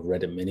again. I know I've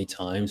read it many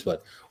times,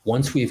 but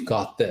once we've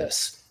got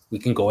this, we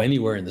can go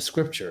anywhere in the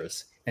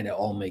scriptures and it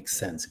all makes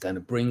sense. It kind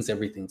of brings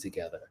everything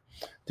together.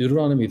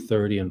 Deuteronomy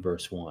 30 and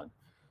verse 1.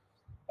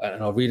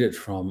 And I'll read it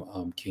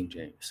from King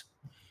James.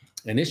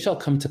 And it shall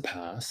come to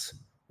pass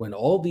when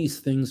all these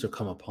things are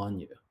come upon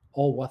you.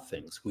 All what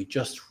things? We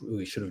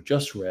should have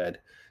just read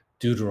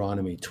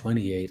Deuteronomy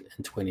 28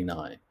 and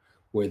 29,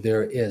 where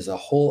there is a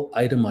whole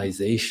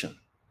itemization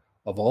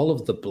of all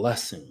of the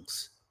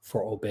blessings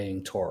for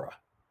obeying Torah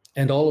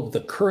and all of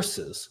the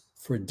curses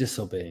for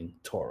disobeying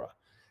Torah.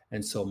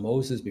 And so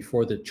Moses,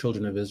 before the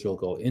children of Israel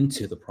go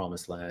into the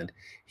promised land,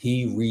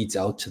 he reads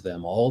out to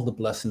them all the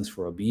blessings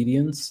for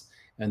obedience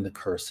and the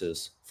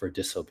curses for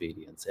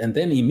disobedience. And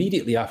then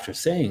immediately after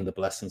saying the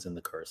blessings and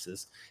the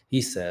curses,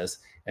 he says,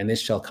 and it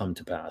shall come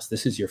to pass,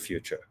 this is your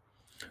future,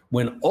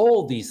 when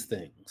all these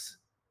things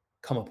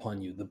come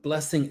upon you, the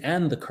blessing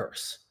and the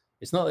curse.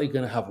 It's not that you're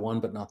going to have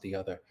one but not the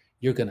other.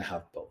 You're going to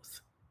have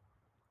both,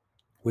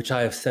 which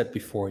I have set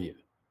before you.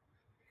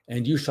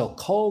 And you shall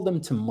call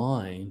them to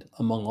mind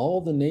among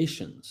all the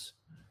nations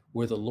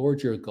where the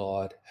Lord your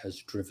God has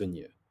driven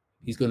you.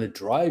 He's going to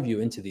drive you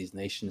into these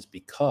nations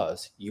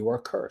because you are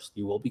cursed.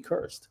 You will be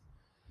cursed.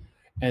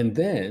 And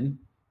then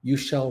you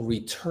shall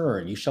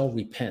return, you shall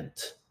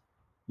repent.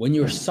 When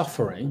you're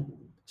suffering,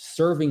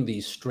 serving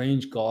these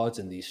strange gods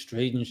in these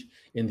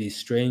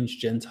strange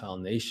Gentile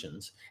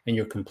nations, and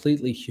you're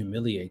completely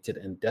humiliated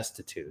and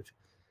destitute,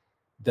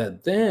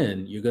 that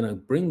then you're going to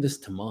bring this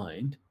to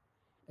mind,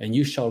 and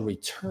you shall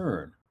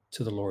return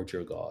to the Lord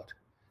your God,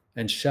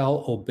 and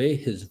shall obey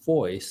his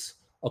voice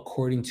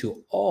according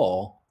to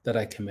all that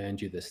I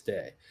command you this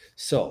day.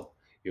 So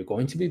you're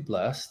going to be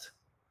blessed,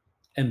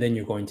 and then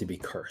you're going to be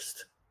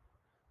cursed.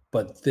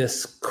 But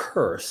this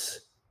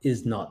curse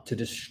is not to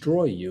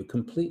destroy you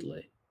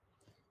completely.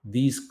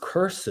 These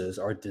curses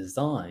are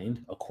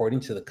designed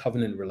according to the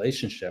covenant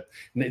relationship.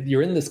 And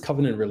you're in this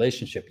covenant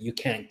relationship, you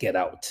can't get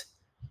out.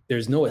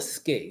 There's no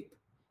escape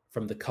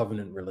from the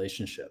covenant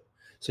relationship.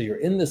 So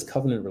you're in this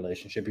covenant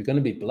relationship. You're going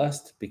to be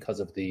blessed because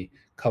of the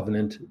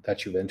covenant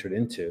that you've entered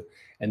into,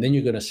 and then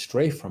you're going to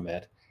stray from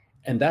it.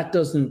 And that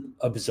doesn't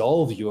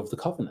absolve you of the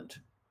covenant.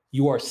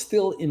 You are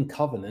still in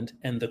covenant,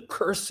 and the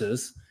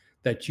curses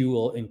that you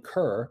will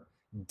incur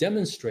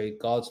demonstrate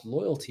God's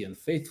loyalty and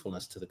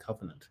faithfulness to the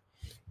covenant.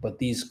 But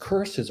these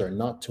curses are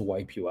not to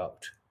wipe you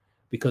out,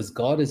 because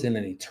God is in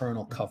an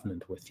eternal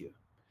covenant with you.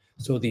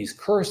 So these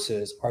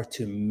curses are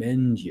to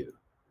mend you,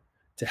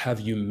 to have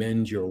you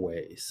mend your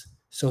ways,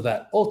 so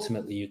that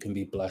ultimately you can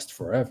be blessed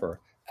forever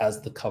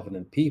as the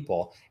covenant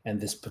people, and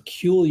this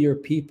peculiar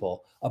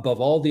people above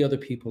all the other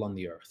people on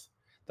the earth,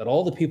 that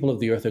all the people of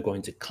the earth are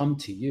going to come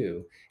to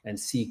you and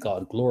see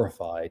God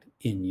glorified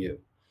in you.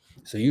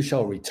 So you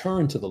shall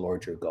return to the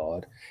Lord your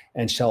God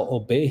and shall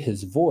obey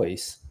his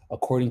voice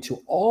according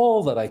to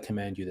all that I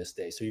command you this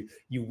day. So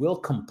you will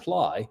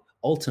comply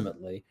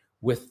ultimately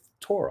with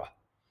Torah,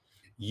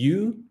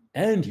 you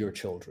and your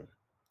children,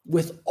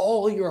 with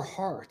all your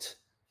heart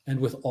and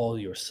with all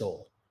your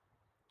soul.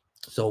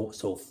 So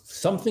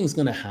something's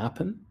going to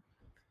happen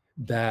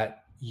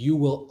that you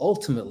will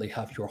ultimately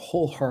have your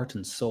whole heart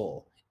and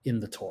soul in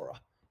the Torah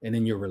and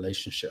in your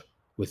relationship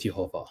with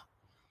Jehovah.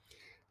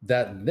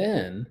 That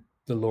then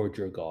the Lord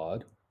your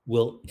God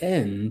will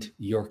end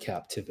your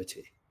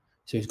captivity.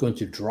 So he's going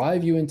to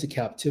drive you into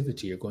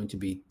captivity. You're going to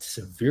be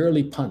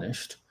severely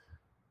punished.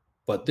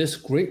 But this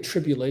great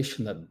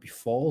tribulation that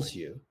befalls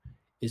you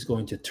is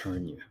going to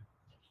turn you.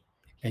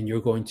 And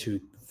you're going to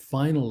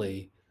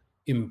finally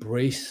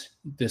embrace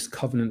this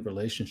covenant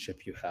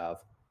relationship you have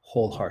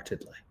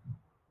wholeheartedly.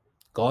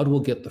 God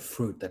will get the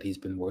fruit that he's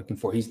been working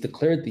for. He's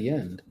declared the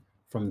end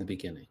from the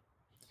beginning.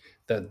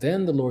 That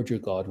then the Lord your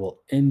God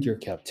will end your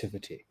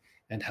captivity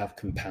and have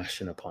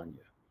compassion upon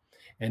you,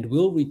 and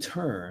will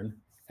return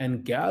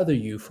and gather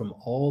you from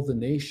all the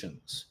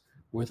nations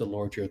where the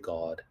Lord your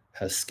God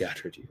has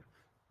scattered you.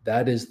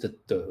 That is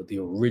the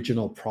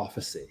original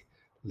prophecy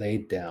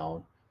laid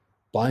down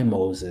by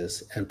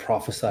Moses and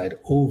prophesied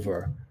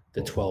over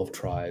the 12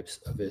 tribes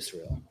of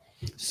Israel.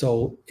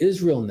 So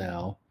Israel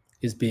now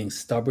is being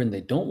stubborn.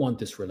 They don't want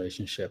this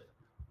relationship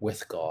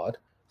with God.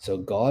 So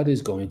God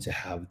is going to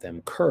have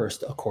them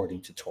cursed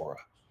according to Torah.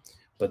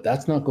 But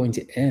that's not going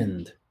to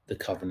end the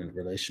covenant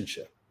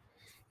relationship.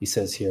 He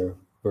says here,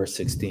 verse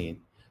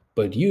 16,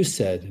 but you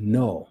said,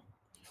 no,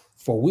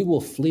 for we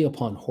will flee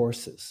upon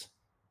horses.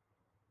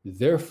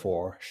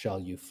 Therefore shall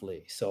you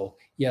flee. So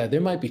yeah,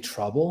 there might be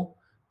trouble,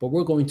 but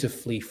we're going to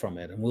flee from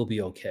it and we'll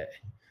be okay.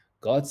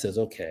 God says,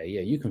 okay,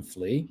 yeah, you can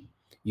flee.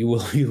 You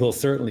will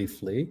certainly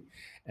flee.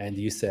 And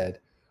you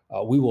said,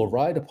 we will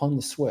ride upon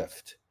the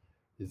swift.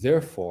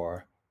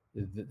 Therefore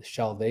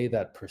shall they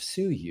that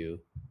pursue you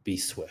be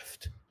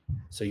swift.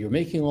 So you're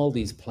making all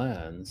these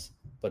plans,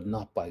 but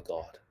not by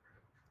God.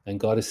 And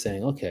God is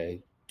saying,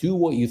 okay, do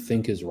what you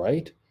think is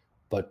right,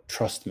 but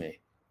trust me.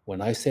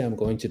 When I say I'm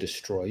going to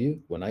destroy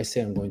you, when I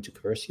say I'm going to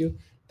curse you,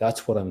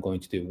 that's what I'm going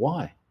to do.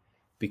 Why?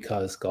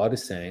 Because God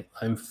is saying,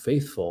 I'm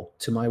faithful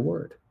to my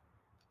word.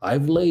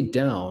 I've laid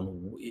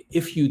down,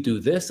 if you do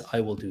this, I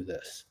will do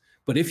this.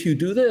 But if you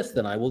do this,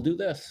 then I will do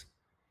this.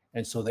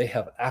 And so they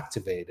have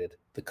activated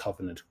the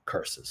covenant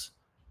curses.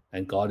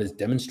 And God is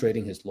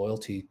demonstrating his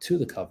loyalty to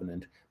the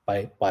covenant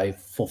by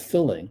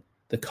fulfilling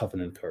the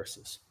covenant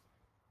curses.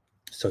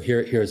 So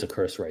here's a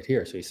curse right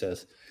here. So he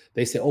says,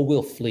 they say, oh,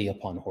 we'll flee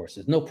upon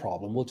horses. No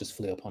problem. We'll just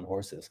flee upon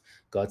horses.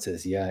 God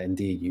says, yeah,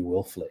 indeed, you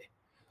will flee.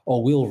 Oh,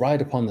 we'll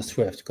ride upon the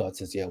swift. God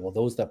says, yeah, well,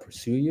 those that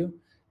pursue you,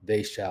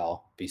 they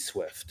shall be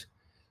swift.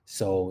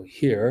 So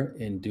here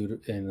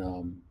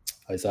in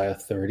Isaiah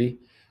 30,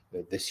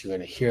 this you're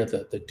going to hear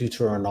the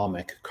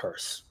Deuteronomic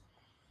curse.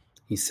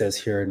 He says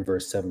here in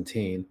verse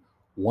 17,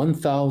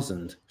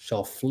 1,000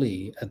 shall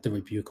flee at the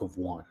rebuke of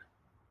one.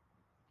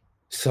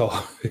 So,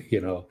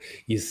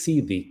 you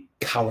see the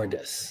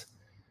cowardice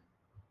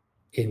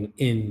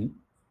in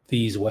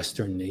these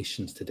Western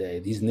nations today,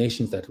 these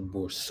nations that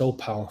were so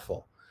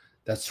powerful,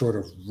 that sort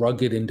of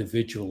rugged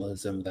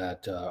individualism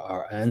that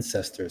our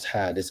ancestors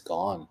had is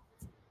gone.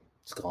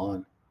 It's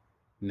gone.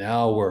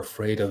 Now we're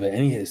afraid of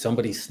anything.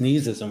 Somebody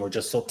sneezes and we're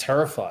just so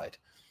terrified.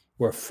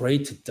 We're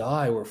afraid to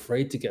die. We're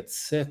afraid to get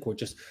sick.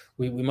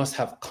 We must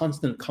have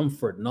constant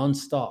comfort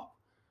nonstop.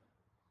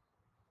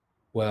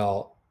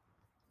 Well,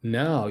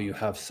 now you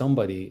have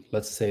somebody,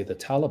 let's say the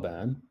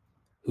Taliban,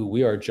 who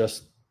we are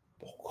just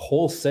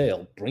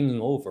wholesale bringing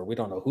over. We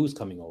don't know who's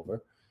coming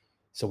over.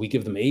 So we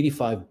give them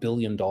 $85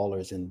 billion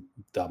in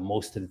the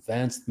most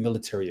advanced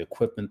military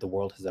equipment the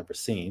world has ever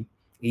seen,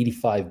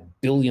 $85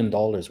 billion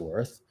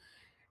worth.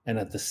 And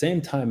at the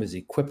same time as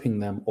equipping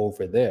them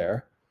over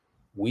there,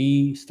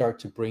 we start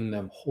to bring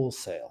them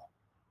wholesale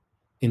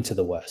into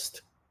the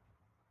West.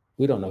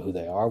 We don't know who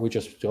they are. We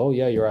just, oh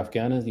yeah, you're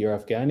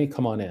Afghani,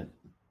 come on in.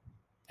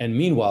 And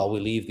meanwhile,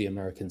 we leave the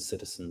American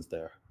citizens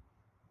there.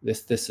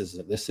 This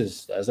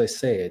is, as I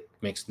say, it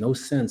makes no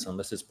sense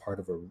unless it's part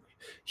of a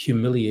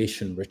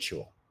humiliation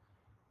ritual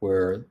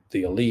where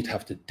the elite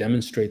have to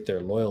demonstrate their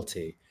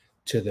loyalty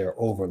to their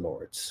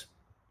overlords.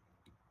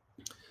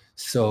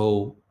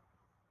 So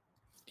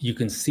you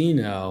can see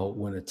now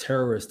when a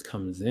terrorist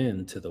comes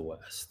into the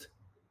West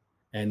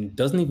and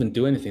doesn't even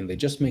do anything, they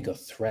just make a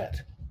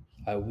threat.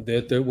 We're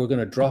going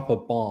to drop a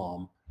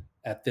bomb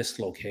at this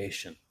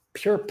location.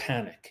 Pure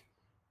panic.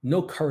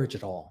 No courage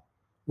at all.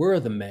 Where are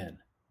the men?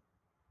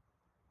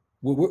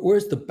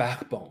 Where's the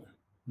backbone?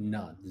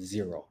 None.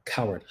 Zero.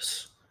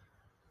 Cowardice.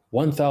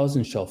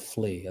 1,000 shall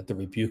flee at the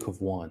rebuke of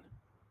one.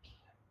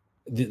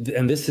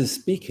 And this is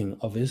speaking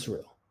of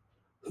Israel,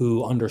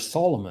 who under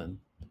Solomon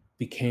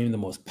became the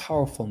most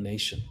powerful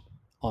nation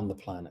on the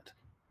planet.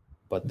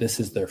 But this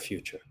is their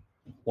future.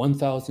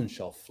 1,000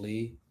 shall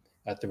flee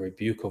at the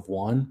rebuke of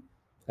one.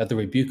 At the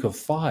rebuke of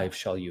five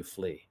shall you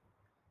flee,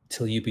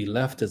 till you be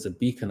left as a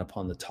beacon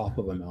upon the top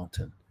of a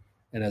mountain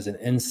and as an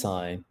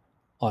ensign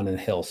on a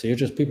hill. So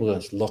people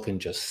just look and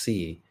just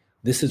see.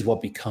 This is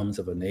what becomes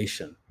of a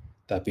nation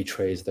that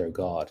betrays their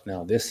God.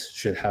 Now, this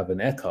should have an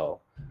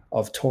echo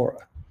of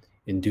Torah.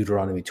 In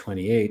Deuteronomy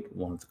 28,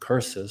 one of the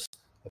curses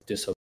of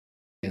disobedience,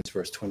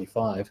 verse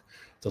 25,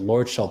 the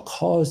Lord shall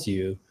cause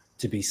you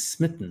to be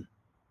smitten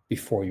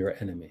before your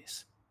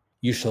enemies.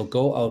 You shall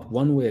go out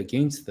one way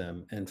against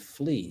them and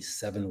flee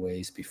 7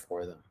 ways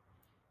before them.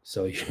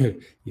 So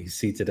you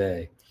see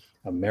today,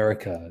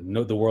 America,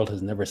 the world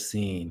has never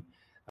seen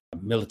a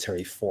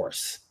military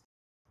force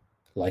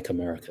like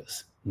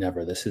America's.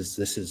 Never. This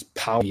is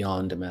power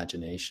beyond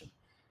imagination,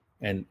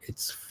 and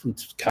it's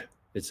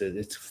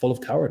full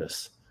of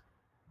cowardice.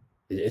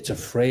 It's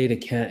afraid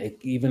it can't.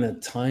 Even a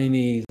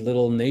tiny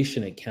little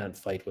nation it can't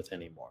fight with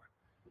anymore.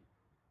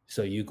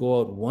 So you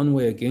go out one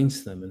way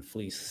against them and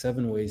flee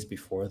 7 ways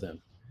before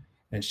them,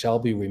 and shall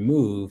be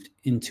removed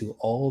into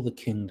all the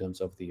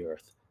kingdoms of the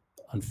earth.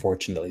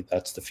 Unfortunately,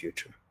 that's the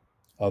future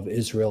of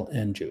Israel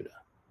and Judah.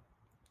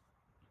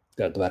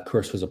 That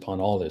curse was upon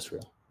all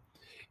Israel.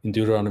 In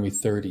Deuteronomy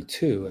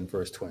 32 and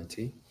verse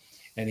 20,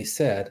 and he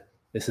said,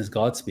 this is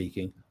God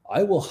speaking,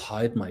 I will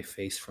hide my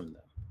face from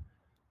them.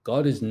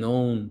 God is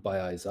known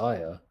by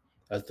Isaiah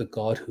as the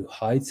God who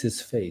hides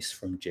his face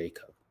from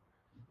Jacob.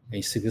 And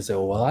you say,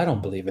 well, I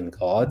don't believe in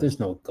God. There's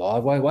no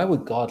God. Why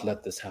would God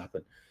let this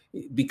happen?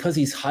 Because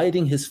he's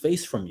hiding his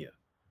face from you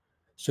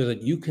so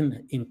that you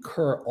can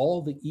incur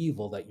all the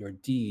evil that your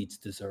deeds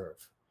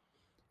deserve.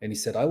 And he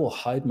said, I will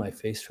hide my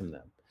face from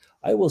them.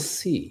 I will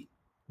see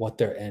what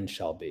their end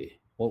shall be.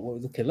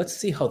 Well, okay, let's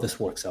see how this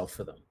works out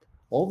for them.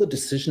 All the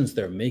decisions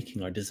they're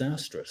making are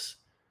disastrous.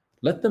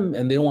 Let them,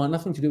 and they want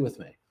nothing to do with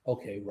me.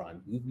 Okay,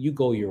 run. You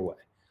go your way.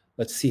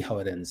 Let's see how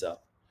it ends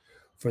up.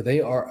 For they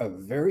are a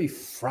very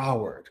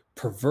froward,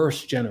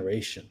 perverse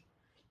generation,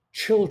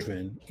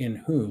 children in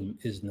whom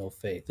is no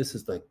faith. This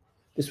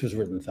was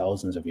written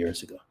thousands of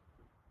years ago.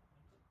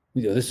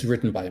 This is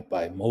written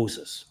by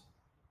Moses.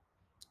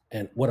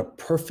 And what a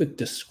perfect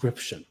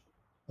description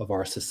of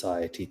our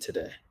society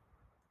today.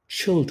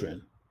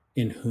 Children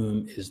in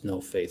whom is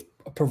no faith.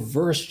 A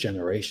perverse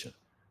generation.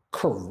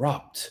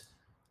 Corrupt.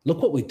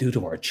 Look what we do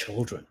to our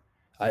children.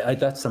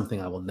 That's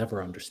something I will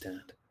never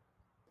understand.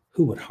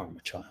 Who would harm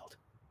a child?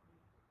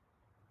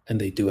 And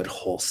they do it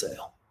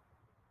wholesale.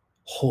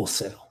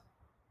 Wholesale.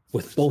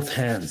 With both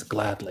hands,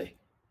 gladly.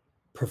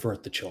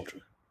 Pervert the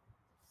children.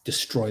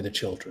 Destroy the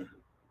children.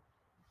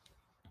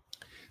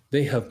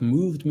 They have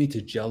moved me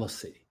to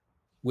jealousy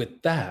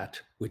with that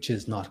which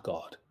is not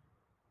God.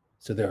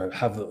 So they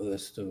have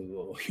this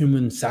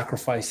human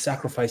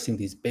sacrificing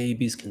these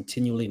babies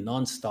continually,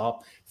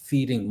 nonstop,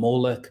 feeding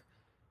Molech.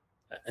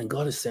 And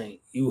God is saying,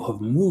 you have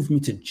moved me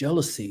to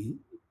jealousy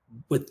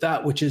with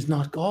that which is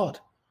not God.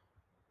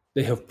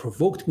 They have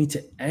provoked me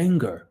to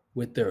anger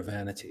with their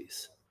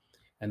vanities,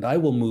 and I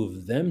will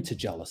move them to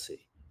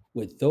jealousy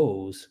with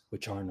those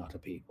which are not a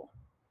people.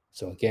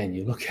 So again,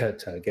 you look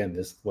at, again,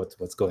 this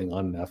what's going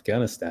on in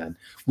Afghanistan.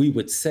 We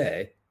would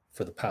say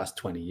for the past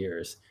 20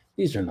 years,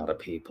 these are not a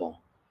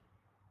people.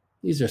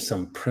 These are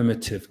some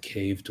primitive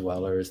cave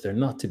dwellers. They're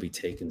not to be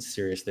taken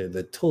seriously.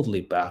 They're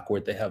totally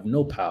backward. They have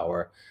no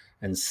power.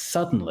 And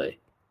suddenly,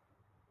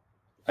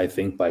 I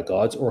think by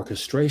God's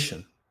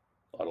orchestration,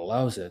 God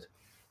allows it,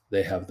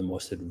 they have the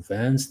most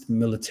advanced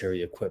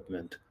military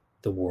equipment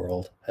the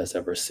world has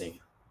ever seen.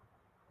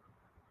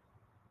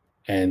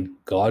 And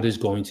God is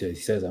going to, he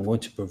says, I'm going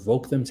to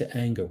provoke them to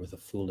anger with a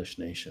foolish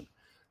nation.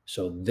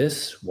 So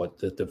this, what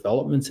the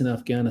developments in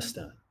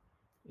Afghanistan,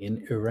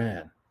 in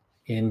Iran,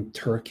 in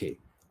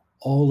Turkey,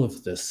 all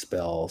of this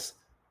spells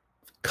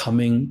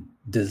coming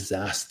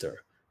disaster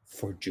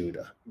for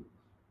Judah,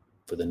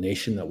 for the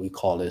nation that we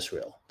call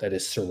Israel, that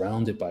is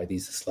surrounded by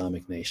these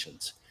Islamic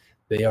nations.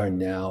 They are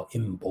now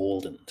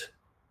emboldened.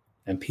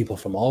 And people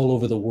from all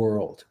over the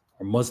world,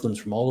 or Muslims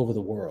from all over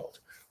the world,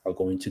 are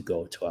going to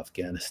go to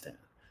Afghanistan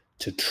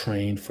to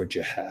train for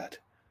jihad,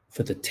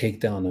 for the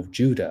takedown of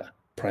Judah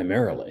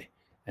primarily,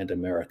 and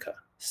America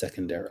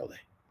secondarily.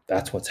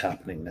 That's what's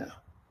happening now.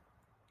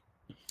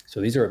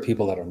 So these are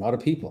people that are not a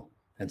people.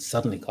 And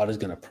suddenly God is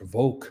going to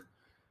provoke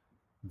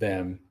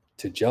them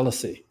to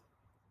jealousy.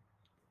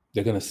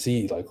 They're going to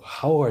see, like,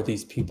 how are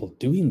these people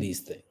doing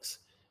these things?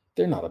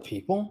 They're not a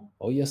people.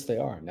 Oh, yes, they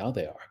are. Now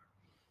they are.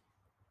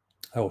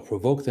 I will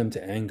provoke them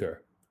to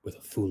anger with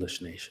a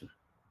foolish nation,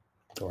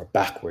 or a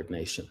backward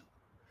nation.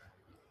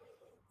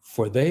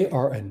 For they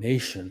are a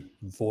nation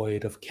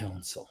void of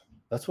counsel.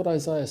 That's what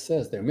Isaiah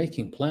says. They're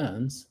making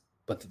plans,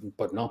 but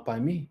not by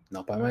me,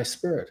 not by my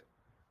spirit.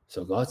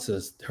 So God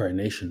says they're a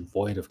nation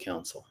void of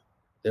counsel.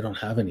 They don't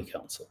have any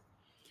counsel.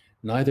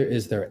 Neither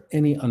is there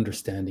any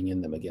understanding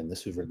in them. Again,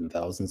 this was written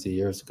thousands of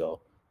years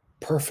ago.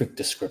 Perfect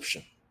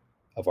description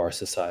of our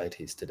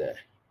societies today.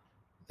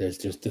 There's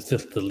just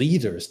the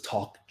leaders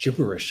talk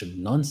gibberish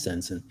and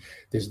nonsense, and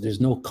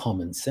there's no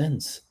common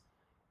sense.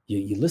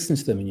 You listen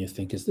to them and you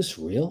think, is this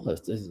real?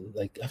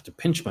 Like, I have to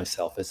pinch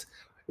myself.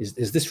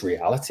 Is this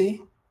reality?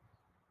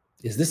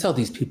 Is this how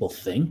these people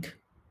think?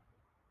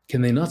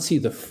 Can they not see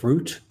the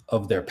fruit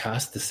of their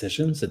past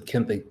decisions? And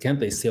can't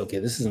they say, okay,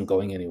 this isn't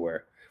going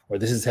anywhere, or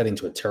this is heading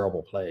to a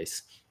terrible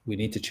place? We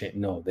need to change.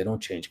 No, they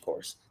don't change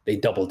course. They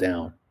double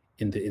down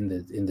in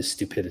the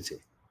stupidity.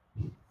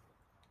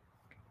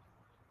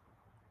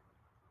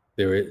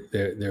 There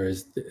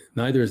is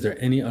neither is there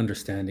any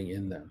understanding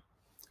in them.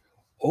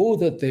 Oh,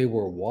 that they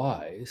were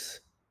wise,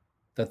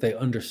 that they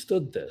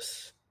understood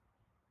this,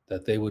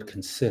 that they would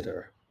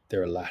consider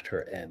their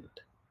latter end.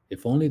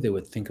 If only they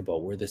would think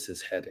about where this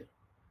is heading.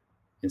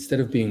 Instead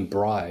of being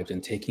bribed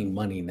and taking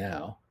money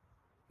now,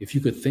 if you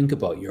could think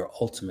about your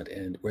ultimate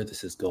end, where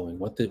this is going,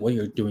 what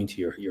you're doing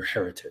to your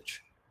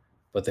heritage,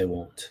 but they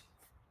won't.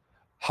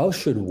 How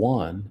should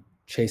one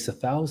chase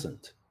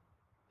 1,000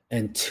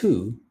 and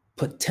two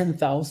put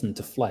 10,000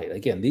 to flight?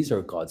 Again, these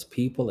are God's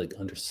people. Like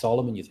under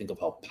Solomon, you think of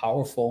how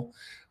powerful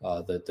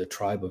the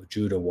tribe of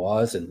Judah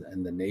was,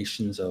 and the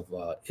nations of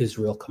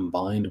Israel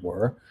combined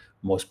were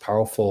most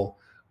powerful,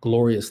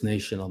 glorious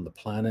nation on the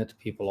planet.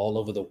 People all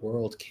over the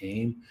world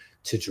came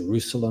to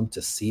Jerusalem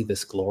to see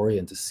this glory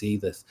and to see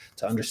this,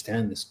 to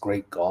understand this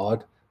great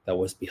God that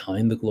was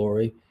behind the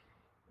glory.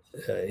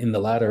 In the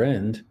latter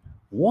end,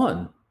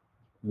 one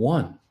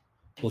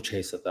will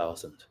chase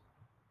 1,000.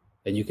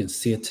 And you can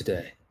see it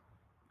today.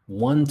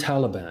 One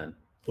Taliban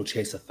will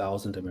chase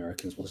 1,000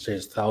 Americans, will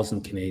chase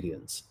 1,000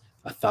 Canadians,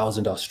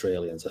 1,000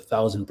 Australians,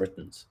 1,000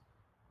 Britons.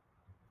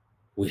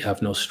 We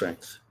have no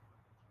strength.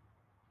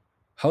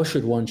 How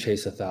should one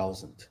chase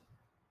 1,000?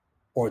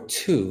 Or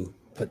two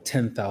put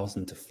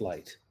 10,000 to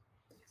flight?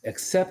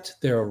 Except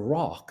their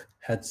rock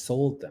had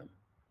sold them,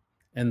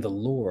 and the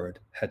Lord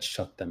had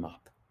shut them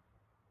up.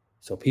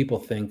 So people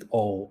think,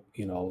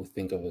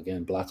 think of,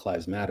 again, Black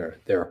Lives Matter.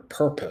 Their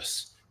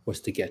purpose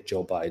was to get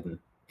Joe Biden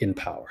in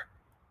power.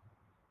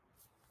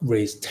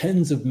 Raise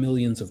tens of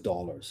millions of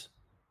dollars,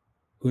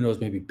 who knows,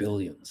 maybe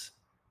billions,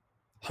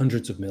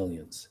 hundreds of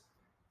millions,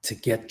 to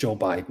get Joe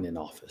Biden in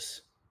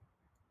office.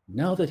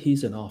 Now that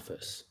he's in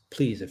office,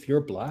 please, if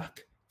you're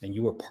Black and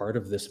you were part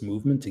of this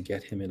movement to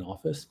get him in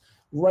office,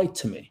 write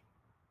to me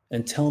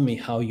and tell me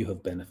how you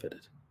have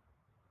benefited.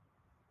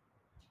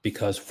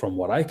 Because from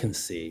what I can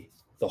see,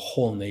 the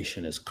whole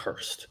nation is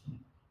cursed.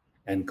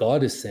 And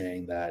God is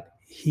saying that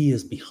he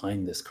is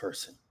behind this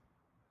cursing,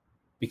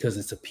 because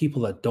it's a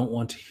people that don't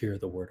want to hear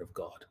the word of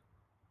God.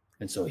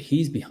 And so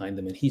he's behind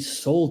them, and he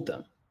sold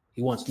them.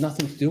 He wants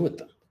nothing to do with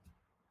them.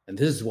 And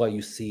this is why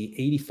you see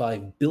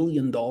 $85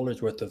 billion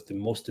worth of the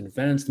most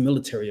advanced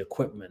military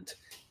equipment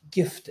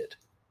gifted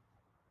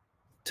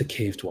to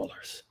cave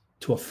dwellers,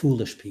 to a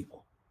foolish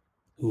people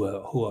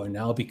who are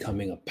now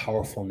becoming a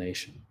powerful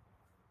nation.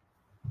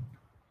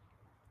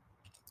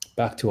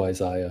 Back to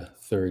Isaiah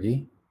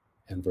 30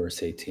 and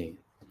verse 18.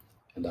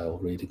 And I will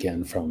read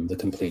again from the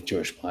Complete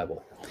Jewish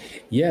Bible.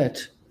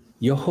 Yet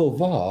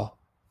Yehovah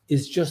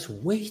is just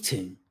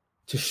waiting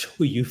to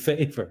show you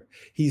favor.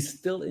 He's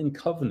still in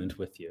covenant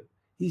with you.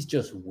 He's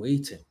just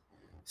waiting,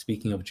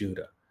 speaking of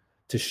Judah,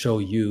 to show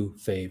you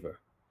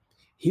favor.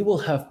 He will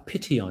have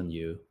pity on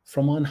you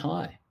from on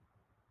high.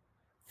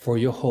 For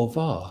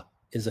Yehovah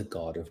is a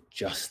God of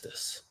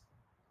justice.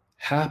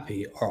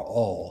 Happy are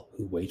all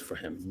who wait for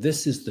him.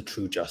 This is the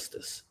true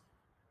justice.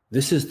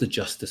 This is the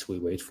justice we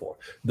wait for.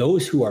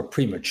 Those who are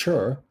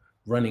premature,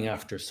 running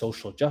after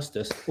social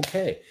justice,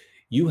 okay,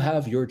 you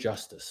have your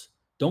justice.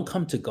 Don't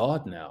come to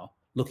God now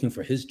looking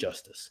for his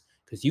justice,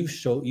 because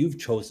you've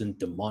chosen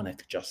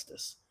demonic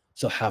justice.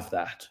 So have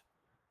that.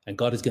 And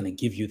God is going to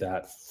give you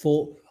that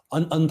full,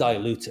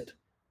 undiluted.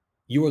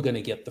 You are going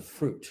to get the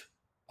fruit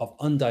of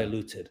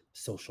undiluted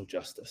social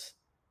justice.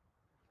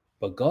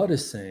 But God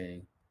is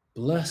saying,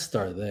 blessed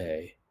are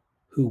they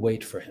who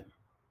wait for him.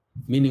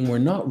 Meaning we're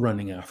not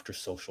running after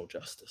social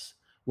justice.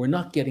 We're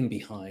not getting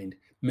behind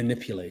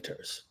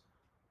manipulators.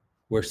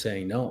 We're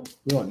saying, no,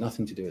 we want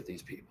nothing to do with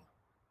these people.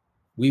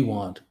 We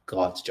want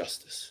God's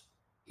justice.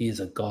 He is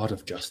a God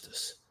of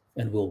justice,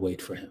 and we'll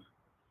wait for him.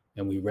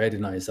 And we read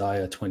in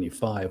Isaiah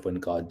 25, when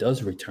God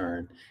does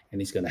return,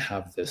 and he's going to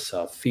have this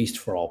feast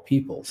for all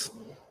peoples.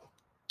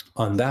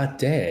 On that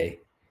day,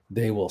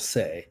 they will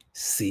say,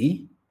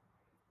 see,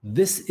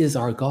 this is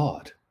our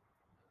God.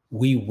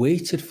 We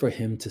waited for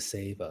him to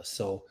save us.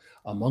 So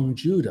among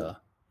Judah,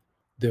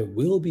 there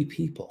will be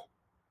people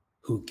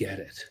who get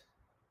it,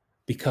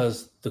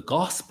 because the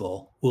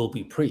gospel will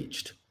be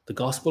preached. The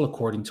gospel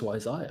according to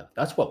Isaiah.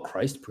 That's what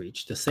Christ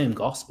preached, the same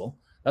gospel.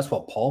 That's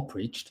what Paul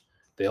preached.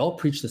 They all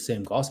preach the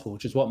same gospel,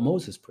 which is what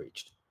Moses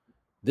preached.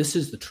 This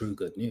is the true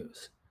good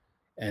news.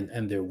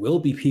 And there will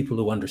be people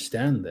who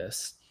understand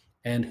this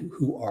and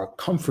who are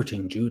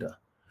comforting Judah,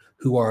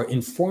 who are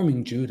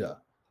informing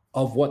Judah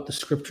of what the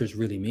scriptures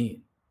really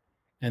mean.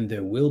 And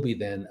there will be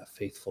then a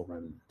faithful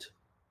remnant.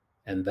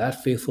 And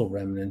that faithful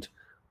remnant,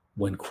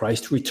 when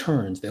Christ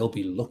returns, they'll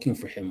be looking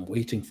for him,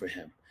 waiting for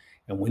him.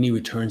 And when he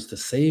returns to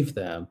save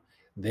them,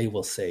 they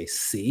will say,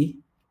 see,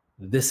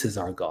 this is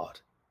our God.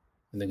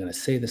 And they're going to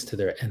say this to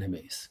their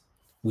enemies.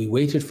 We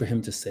waited for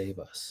him to save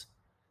us.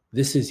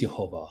 This is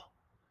Yehovah.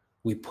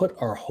 We put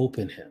our hope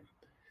in him.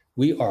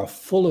 We are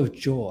full of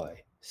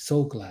joy,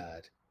 so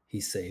glad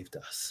he saved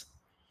us.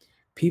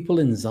 People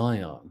in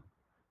Zion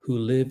who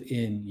live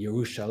in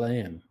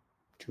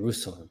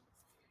Jerusalem,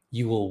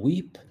 you will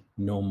weep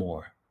no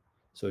more.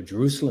 So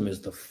Jerusalem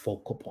is the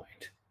focal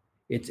point.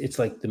 It's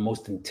like the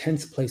most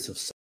intense place of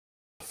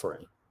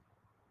suffering.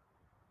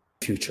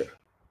 Future.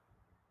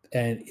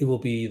 And it will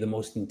be the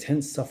most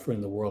intense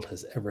suffering the world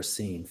has ever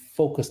seen,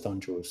 focused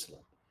on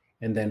Jerusalem.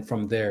 And then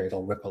from there,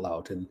 it'll ripple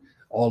out and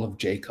all of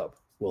Jacob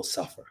will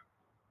suffer.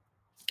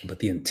 But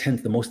the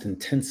most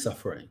intense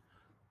suffering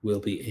will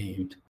be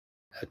aimed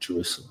at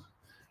Jerusalem.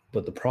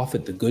 But the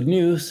prophet, the good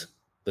news,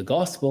 the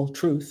gospel,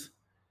 truth,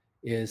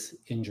 is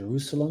in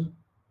Jerusalem,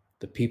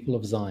 the people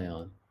of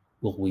Zion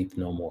will weep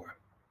no more.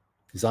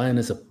 Zion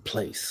is a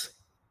place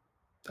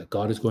that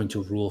God is going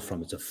to rule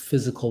from. It's a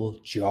physical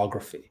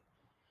geography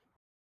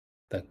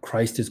that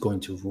Christ is going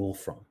to rule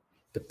from.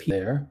 The people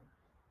there,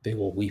 they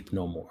will weep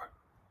no more.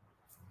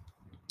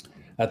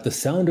 At the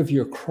sound of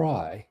your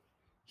cry,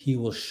 he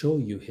will show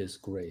you his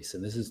grace.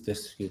 And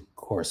this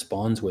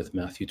corresponds with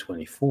Matthew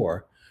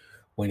 24,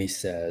 when he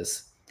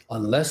says,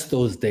 unless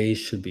those days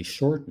should be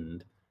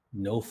shortened,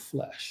 no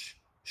flesh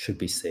should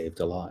be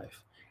saved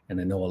alive. And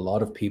I know a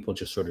lot of people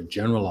just sort of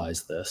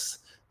generalize this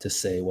to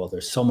say, well,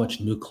 there's so much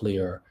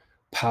nuclear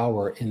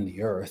power in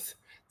the earth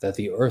that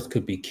the earth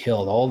could be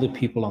killed. All the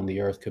people on the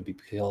earth could be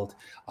killed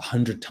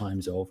 100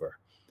 times over.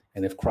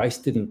 And if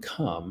Christ didn't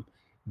come,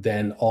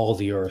 then all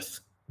the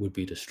earth would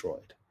be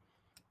destroyed.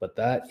 But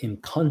that in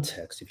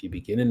context, if you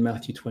begin in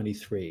Matthew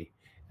 23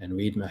 and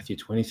read Matthew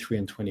 23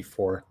 and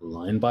 24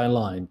 line by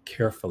line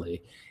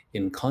carefully,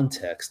 in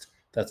context,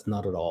 that's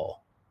not at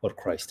all what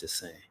Christ is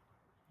saying.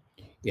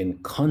 In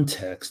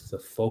context, the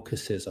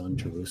focus is on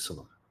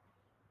Jerusalem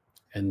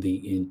and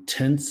the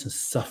intense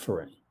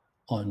suffering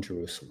on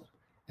Jerusalem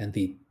and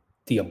the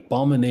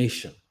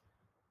abomination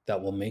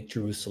that will make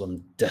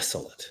Jerusalem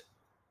desolate,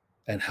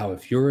 and how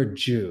if you're a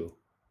Jew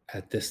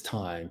at this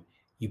time,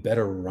 you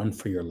better run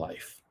for your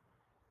life,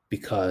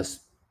 because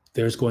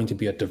there's going to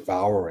be a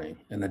devouring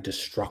and a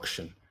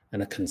destruction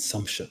and a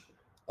consumption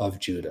of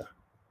Judah.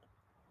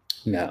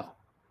 Now,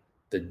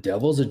 the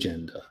devil's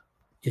agenda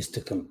is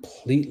to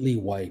completely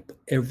wipe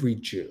every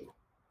Jew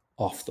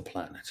off the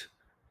planet.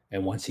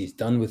 And once he's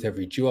done with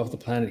every Jew off the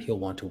planet, he'll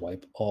want to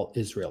wipe all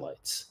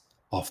Israelites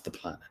off the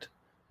planet.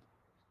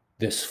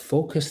 This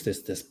focus,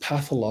 this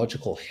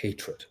pathological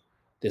hatred,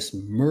 this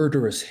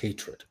murderous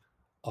hatred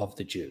of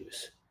the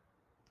Jews,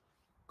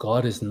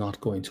 God is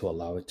not going to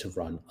allow it to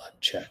run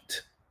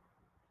unchecked.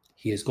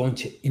 He is going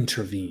to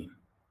intervene.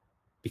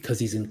 because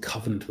he's in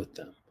covenant with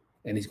them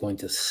and he's going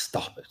to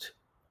stop it.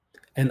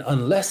 And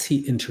unless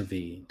he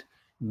intervened,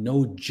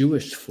 no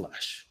Jewish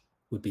flesh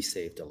would be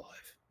saved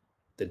alive.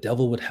 The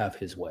devil would have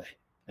his way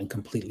and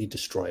completely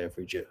destroy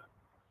every Jew.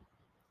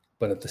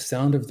 But at the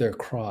sound of their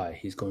cry,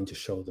 he's going to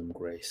show them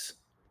grace.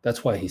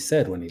 That's why he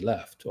said when he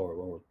left,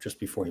 or just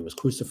before he was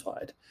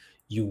crucified,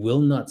 "You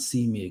will not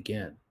see me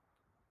again,"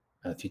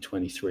 Matthew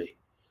 23,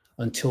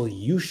 "until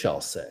you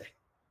shall say,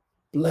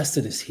 'Blessed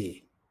is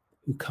he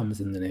who comes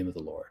in the name of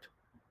the Lord.'"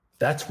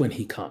 That's when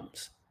he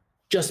comes,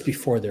 just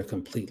before they're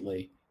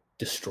completely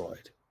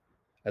destroyed.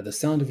 At the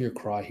sound of your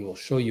cry, he will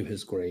show you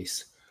his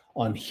grace.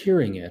 On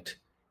hearing it,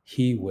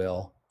 he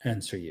will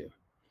answer you.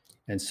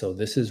 And so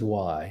this is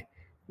why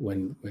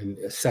when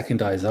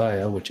Second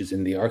Isaiah, which is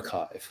in the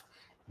archive,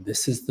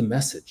 this is the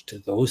message to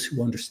those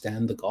who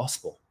understand the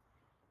gospel.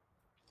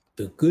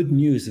 The good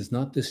news is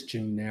not this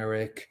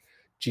generic,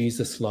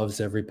 Jesus loves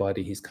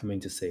everybody, he's coming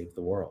to save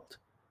the world.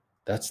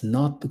 That's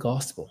not the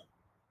gospel.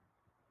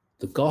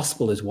 The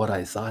gospel is what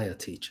Isaiah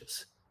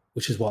teaches,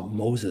 which is what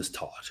Moses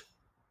taught,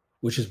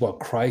 which is what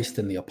Christ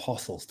and the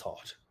apostles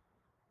taught.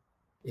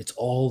 It's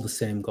all the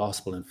same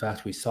gospel. In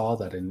fact, we saw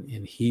that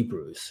in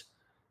Hebrews,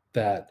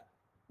 that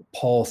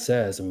Paul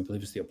says, and we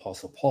believe it's the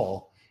apostle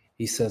Paul,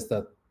 he says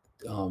that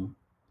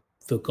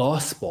the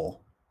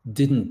gospel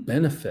didn't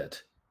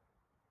benefit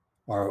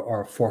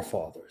our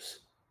forefathers.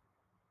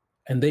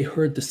 And they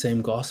heard the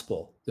same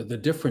gospel. The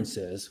difference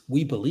is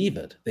we believe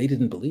it. They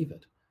didn't believe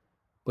it.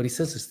 But he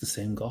says it's the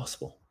same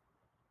gospel.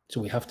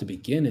 So we have to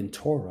begin in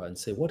Torah and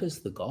say, what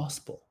is the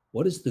gospel?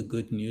 What is the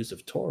good news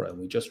of Torah? And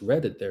we just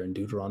read it there in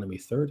Deuteronomy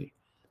 30.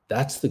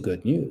 That's the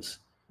good news.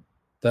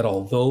 That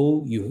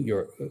although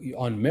you're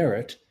on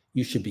merit,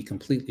 you should be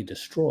completely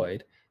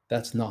destroyed.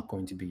 That's not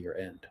going to be your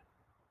end.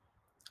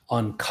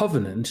 On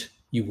covenant,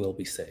 you will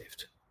be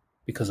saved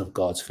because of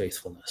God's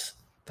faithfulness.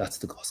 That's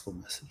the gospel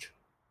message.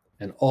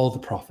 And all the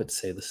prophets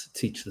say this,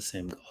 teach the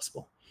same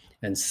gospel.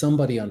 And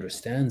somebody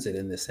understands it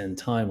in this end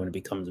time when it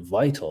becomes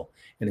vital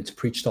and it's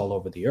preached all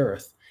over the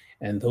earth.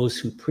 And those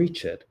who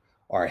preach it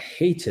are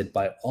hated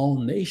by all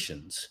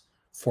nations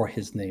for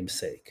his name's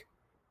sake.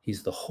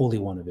 He's the Holy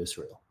One of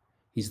Israel.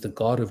 He's the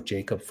God of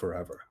Jacob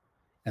forever.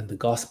 And the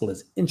gospel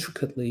is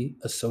intricately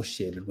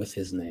associated with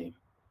his name,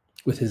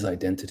 with his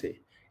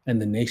identity.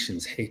 And the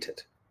nations hate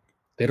it.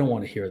 They don't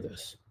want to hear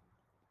this.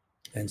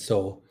 And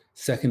so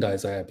Second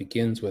Isaiah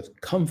begins with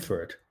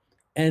comfort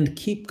and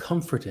keep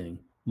comforting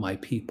my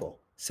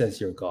people, says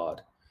your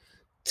God.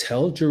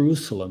 Tell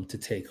Jerusalem to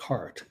take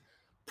heart.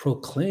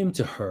 Proclaim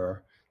to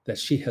her that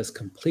she has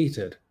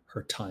completed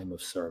her time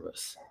of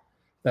service,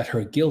 that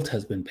her guilt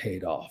has been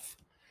paid off,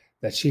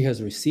 that she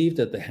has received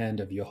at the hand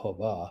of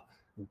Jehovah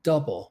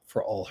double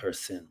for all her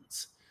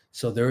sins.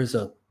 So there is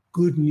a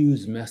good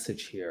news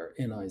message here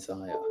in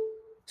Isaiah,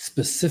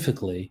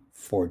 specifically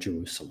for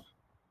Jerusalem.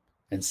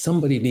 And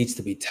somebody needs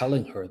to be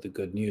telling her the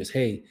good news.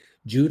 Hey,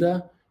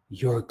 Judah,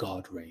 your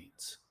God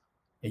reigns,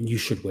 and you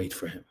should wait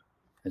for him.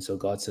 And so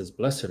God says,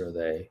 blessed are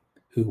they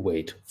who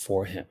wait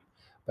for him.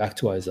 Back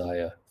to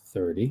Isaiah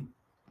 30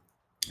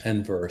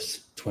 and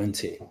verse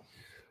 20.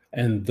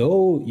 And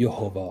though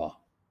Jehovah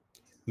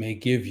may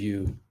give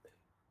you,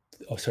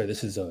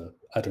 this is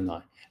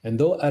Adonai. And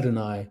though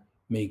Adonai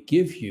may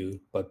give you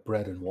but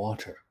bread and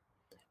water,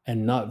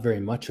 and not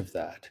very much of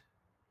that,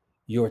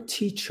 your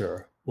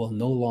teacher will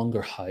no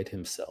longer hide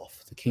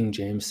himself. The King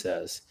James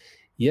says,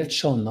 yet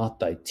shall not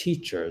thy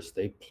teachers,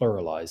 they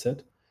pluralize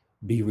it,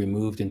 be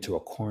removed into a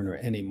corner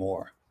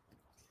anymore,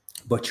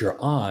 but your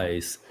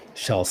eyes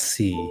shall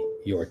see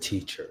your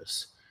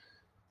teachers.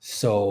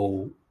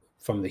 So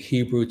from the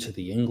Hebrew to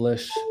the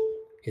English,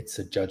 it's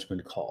a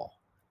judgment call.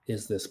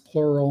 Is this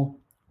plural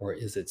or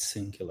is it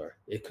singular?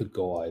 It could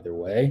go either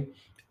way.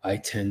 I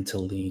tend to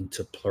lean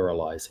to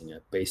pluralizing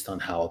it based on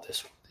how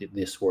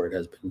this word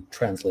has been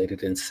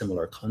translated in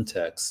similar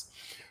contexts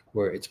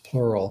where it's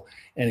plural.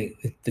 And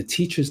the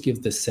teachers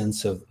give the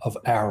sense of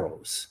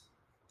arrows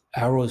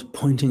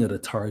pointing at a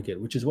target,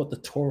 which is what the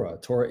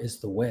Torah is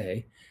the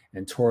way,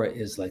 and Torah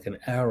is like an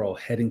arrow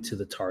heading to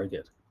the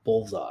target,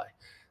 bullseye.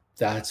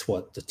 That's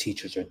what the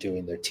teachers are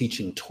doing. They're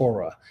teaching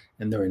Torah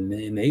and they're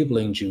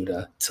enabling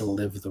Judah to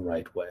live the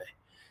right way.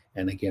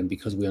 And again,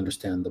 because we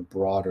understand the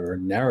broader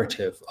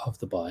narrative of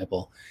the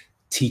Bible,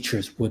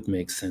 teachers would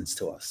make sense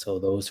to us. So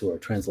those who are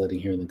translating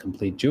here in the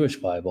complete Jewish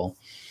Bible,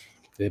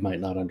 they might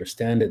not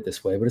understand it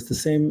this way, but it's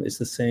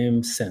the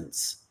same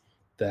sense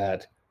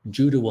that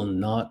Judah will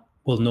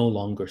no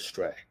longer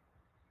stray,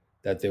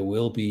 that there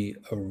will be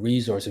a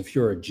resource. If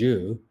you're a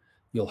Jew,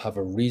 you'll have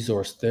a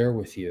resource there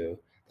with you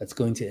that's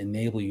going to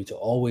enable you to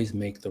always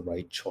make the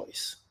right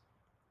choice,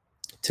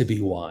 to be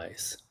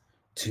wise,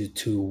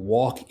 to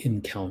walk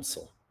in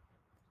counsel.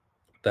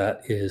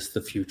 That is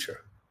the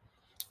future.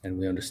 And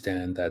we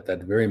understand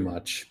that very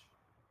much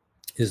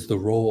is the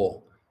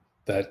role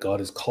that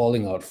God is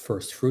calling out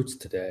first fruits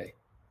today,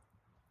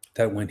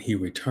 that when he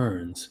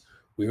returns,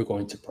 we are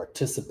going to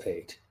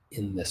participate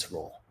in this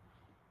role.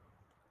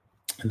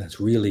 And that's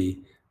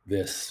really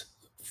this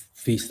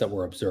feast that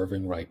we're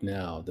observing right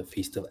now, the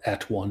Feast of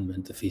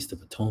At-One-ment, the Feast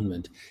of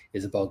Atonement,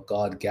 is about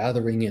God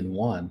gathering in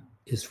one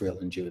Israel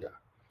and Judah,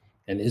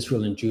 and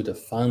Israel and Judah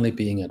finally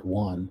being at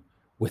one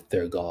with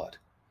their God.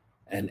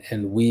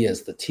 And we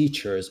as the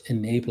teachers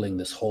enabling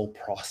this whole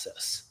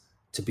process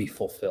to be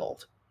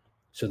fulfilled.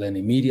 So then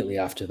immediately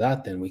after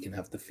that, then we can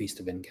have the Feast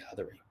of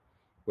Ingathering,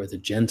 where the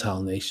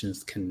Gentile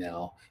nations can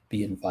now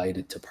be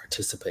invited to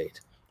participate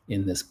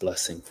in this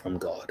blessing from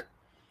God.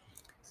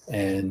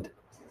 And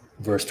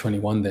verse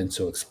 21 then,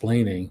 so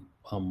explaining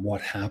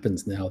what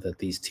happens now that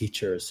these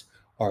teachers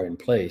are in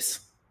place.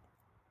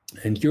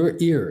 And your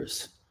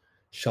ears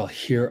shall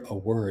hear a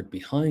word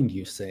behind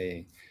you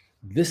saying,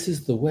 this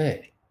is the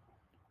way,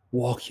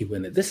 walk you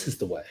in it. This is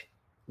the way,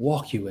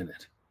 walk you in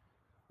it.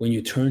 When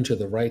you turn to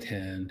the right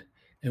hand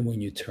and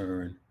when you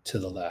turn to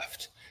the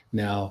left.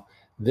 Now,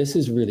 this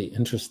is really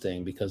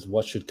interesting because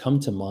what should come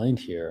to mind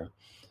here,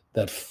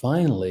 that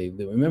finally,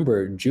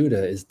 remember,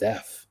 Judah is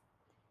deaf,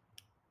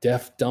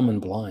 dumb,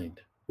 and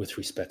blind with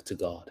respect to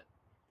God.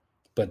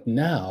 But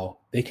now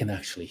they can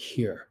actually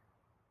hear.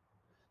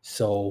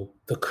 So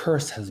the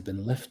curse has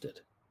been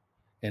lifted.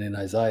 And in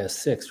Isaiah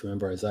 6,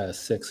 remember Isaiah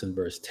 6 and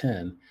verse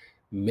 10,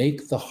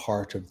 make the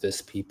heart of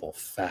this people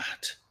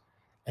fat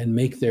and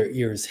make their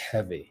ears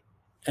heavy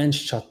and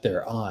shut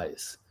their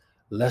eyes,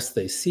 lest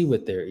they see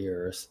with their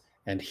ears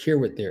and hear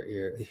with their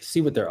ears,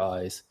 see with their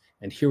eyes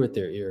and hear with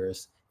their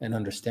ears and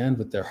understand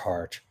with their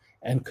heart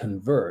and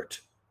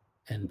convert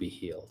and be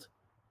healed.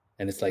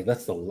 And it's like,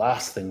 that's the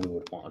last thing we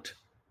would want,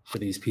 for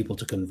these people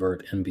to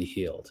convert and be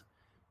healed.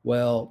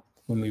 Well,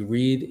 when we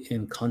read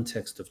in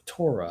context of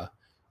Torah,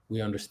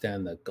 we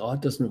understand that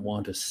God doesn't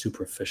want a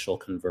superficial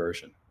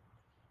conversion.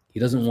 He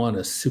doesn't want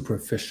a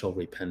superficial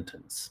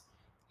repentance.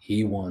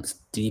 He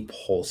wants deep,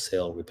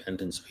 wholesale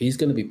repentance. He's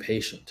going to be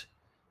patient,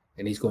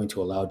 and he's going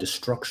to allow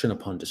destruction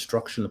upon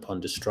destruction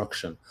upon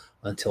destruction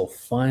until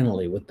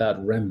finally, with that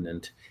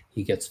remnant,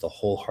 he gets the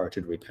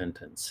wholehearted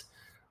repentance.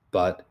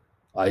 But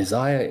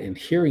Isaiah, in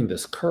hearing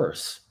this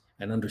curse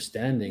and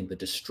understanding the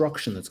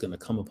destruction that's going to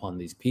come upon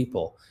these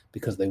people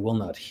because they will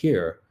not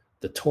hear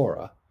the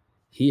Torah,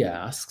 he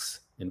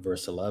asks in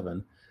verse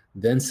 11,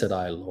 then said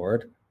I,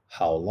 Lord,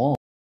 how long?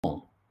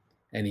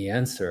 And he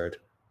answered,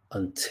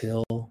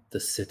 until the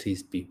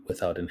cities be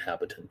without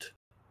inhabitant,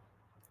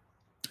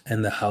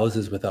 and the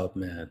houses without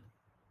man,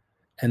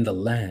 and the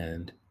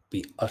land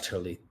be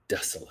utterly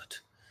desolate.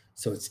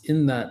 So it's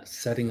in that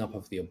setting up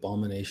of the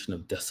abomination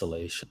of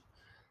desolation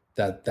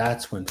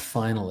that's when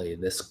finally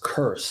this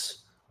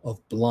curse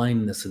of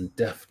blindness and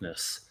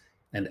deafness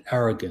and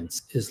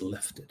arrogance is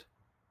lifted.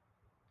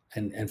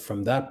 And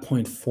from that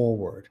point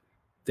forward,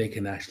 they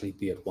can actually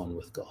be at one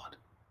with God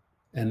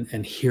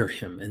and hear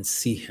him and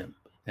see him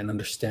and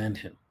understand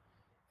him.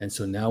 And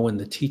so now when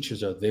the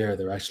teachers are there,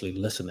 they're actually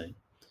listening.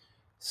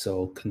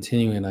 So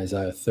continuing in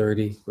Isaiah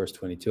 30, verse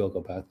 22, I'll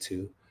go back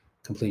to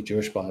Complete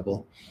Jewish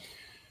Bible.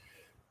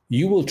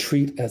 You will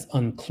treat as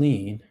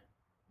unclean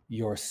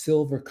your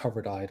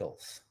silver-covered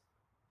idols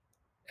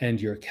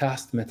and your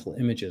cast metal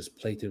images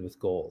plated with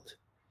gold.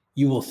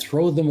 You will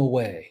throw them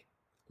away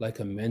like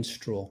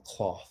menstrual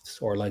cloths.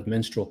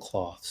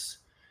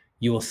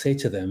 You will say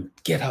to them,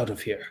 get out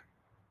of here.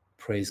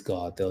 Praise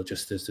God.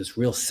 There's this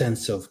real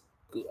sense of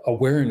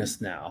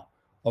awareness now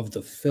of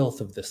the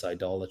filth of this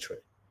idolatry.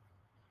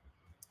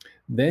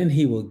 Then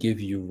he will give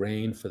you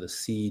rain for the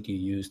seed you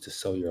use to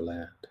sow your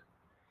land,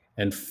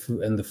 and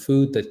the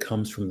food that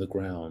comes from the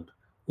ground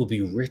will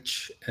be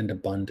rich and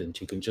abundant.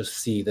 You can just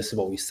see, this is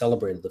what we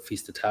celebrated, the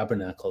Feast of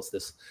Tabernacles,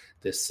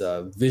 this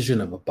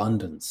vision of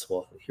abundance.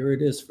 Well, here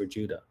it is for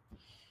Judah.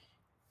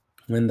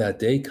 When that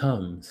day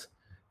comes,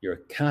 your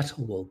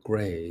cattle will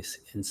graze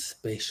in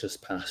spacious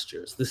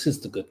pastures. This is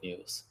the good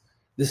news.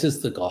 This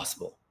is the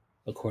gospel,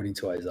 according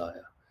to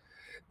Isaiah.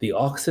 The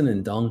oxen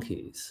and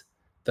donkeys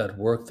that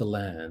work the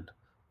land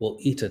will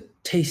eat a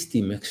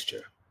tasty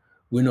mixture,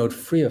 winnowed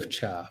free of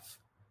chaff,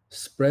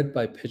 spread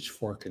by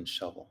pitchfork and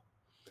shovel.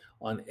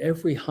 On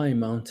every high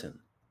mountain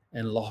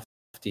and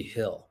lofty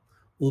hill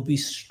will be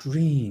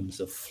streams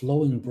of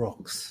flowing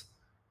brooks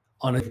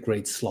on a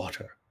great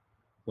slaughter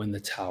when the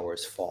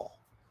towers fall.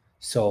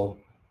 So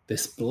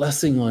this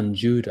blessing on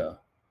Judah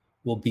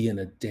will be in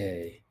a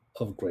day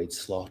of great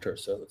slaughter.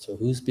 So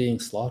who's being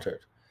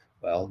slaughtered?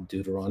 Well,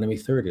 Deuteronomy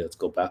 30. Let's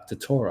go back to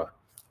Torah.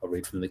 I'll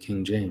read from the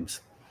King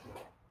James.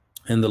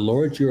 And the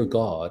Lord your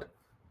God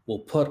will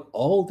put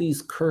all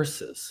these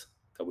curses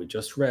that we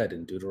just read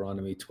in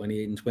Deuteronomy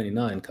 28 and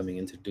 29, coming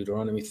into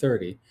Deuteronomy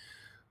 30,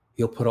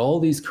 he'll put all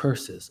these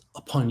curses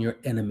upon your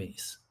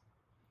enemies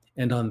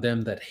and on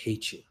them that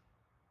hate you,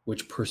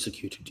 which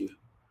persecuted you.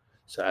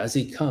 So as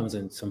he comes,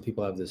 and some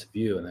people have this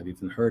view, and I've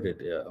even heard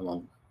it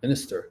among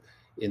ministers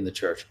in the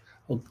church,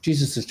 well,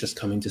 Jesus is just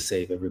coming to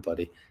save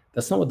everybody.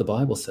 That's not what the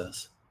Bible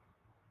says.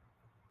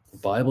 The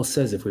Bible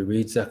says, if we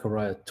read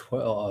Zechariah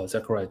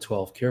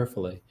 12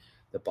 carefully,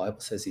 the Bible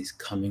says he's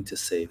coming to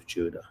save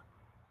Judah.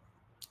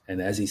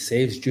 And as he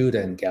saves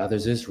Judah and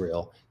gathers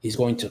Israel, he's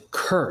going to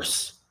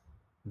curse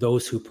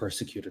those who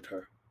persecuted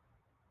her.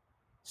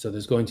 So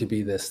there's going to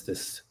be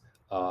this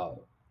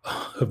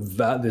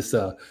this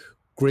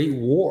great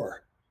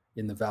war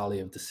in the Valley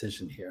of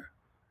Decision here,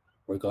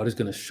 where God is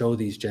going to show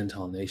these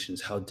Gentile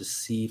nations how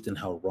deceived and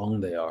how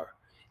wrong they are,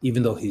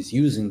 even though he's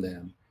using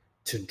them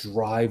to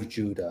drive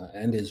Judah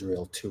and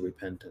Israel to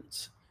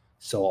repentance.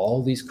 So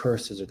all these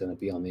curses are going to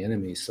be on the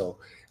enemy. So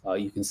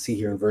you can see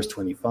here in verse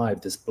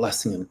 25, this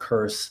blessing and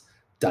curse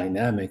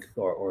dynamic,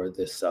 or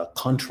this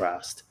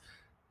contrast.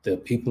 The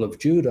people of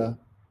Judah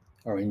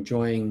are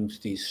enjoying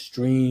these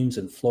streams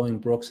and flowing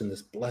brooks and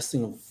this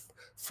blessing of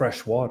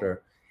fresh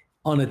water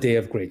on a day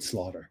of great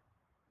slaughter,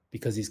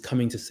 because he's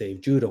coming to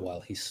save Judah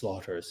while he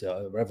slaughters.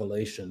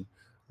 Revelation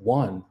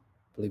 1,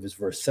 I believe it's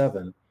verse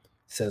 7,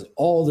 says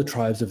all the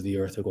tribes of the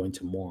earth are going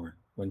to mourn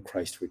when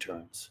Christ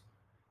returns,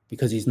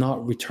 because he's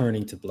not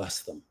returning to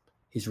bless them.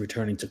 He's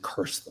returning to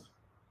curse them.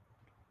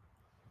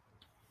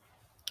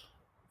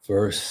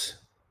 Verse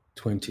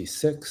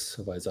 26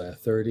 of Isaiah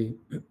 30,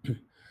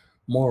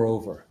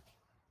 moreover,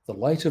 the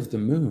light of the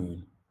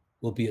moon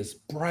will be as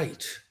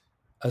bright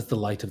as the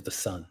light of the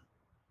sun,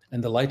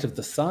 and the light of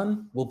the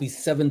sun will be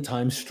 7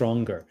 times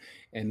stronger.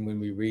 And when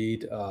we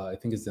read, I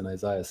think it's in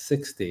Isaiah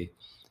 60,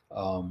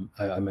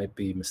 I might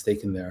be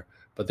mistaken there,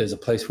 but there's a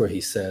place where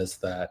he says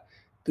that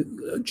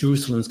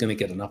Jerusalem's going to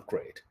get an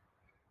upgrade,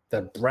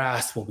 that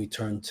brass will be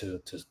turned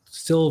to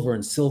silver,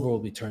 and silver will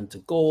be turned to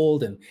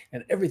gold, and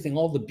everything,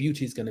 all the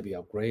beauty is going to be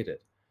upgraded.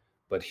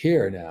 But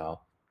here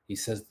now, he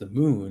says the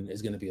moon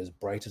is going to be as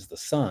bright as the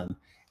sun,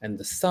 and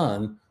the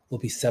sun will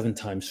be 7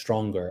 times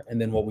stronger.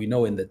 And then what we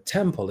know in the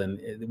temple,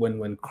 and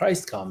when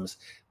Christ comes,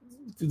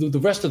 the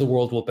rest of the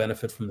world will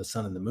benefit from the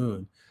sun and the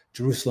moon.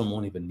 Jerusalem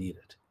won't even need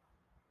it.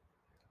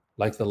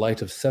 Like the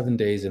light of 7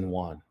 days in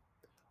one.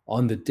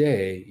 On the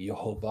day,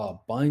 Jehovah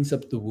binds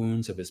up the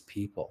wounds of his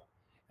people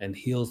and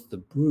heals the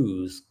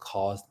bruise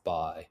caused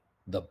by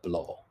the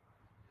blow.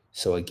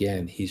 So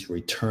again, he's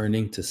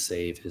returning to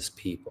save his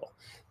people.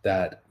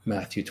 That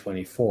Matthew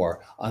 24,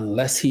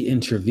 unless he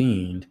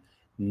intervened,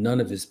 none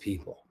of his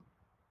people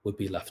would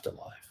be left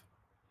alive.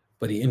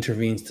 But he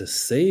intervenes to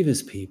save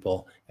his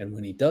people, and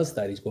when he does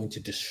that, he's going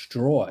to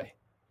destroy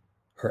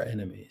her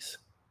enemies.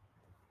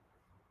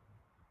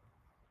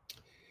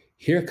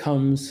 Here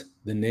comes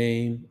the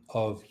name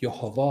of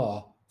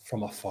Jehovah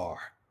from afar.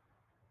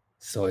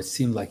 So it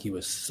seemed like he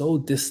was so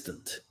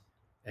distant,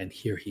 and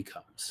here he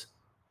comes.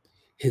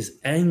 His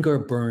anger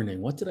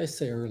burning. What did I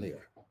say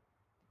earlier?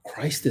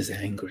 Christ is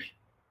angry.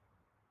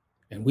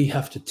 And we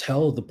have to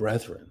tell the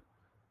brethren,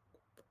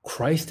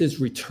 Christ is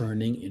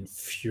returning in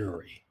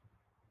fury.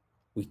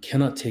 We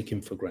cannot take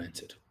him for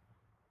granted.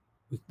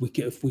 We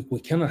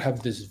cannot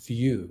have this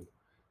view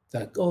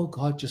that, oh,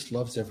 God just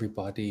loves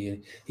everybody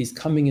and he's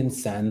coming in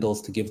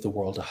sandals to give the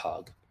world a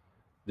hug.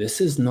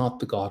 This is not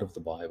the God of the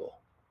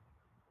Bible.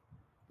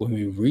 When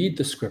we read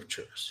the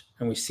scriptures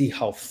and we see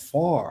how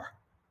far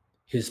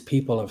his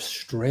people have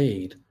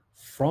strayed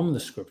from the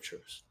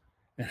scriptures,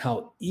 and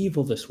how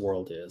evil this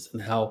world is,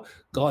 and how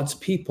God's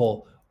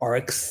people are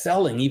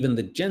excelling even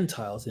the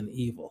Gentiles in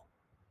evil,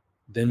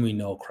 then we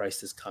know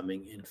Christ is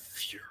coming in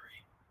fury.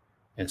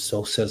 And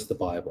so says the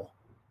Bible.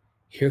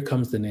 Here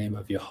comes the name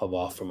of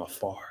Jehovah from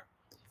afar,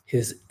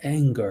 his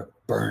anger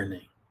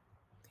burning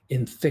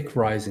in thick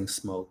rising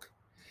smoke.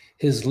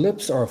 His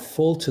lips are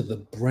full to the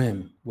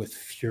brim with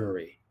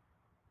fury,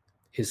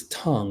 his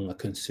tongue a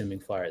consuming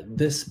fire.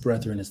 This,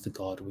 brethren, is the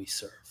God we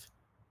serve.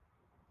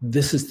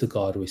 This is the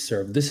God we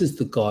serve. This is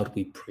the God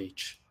we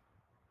preach.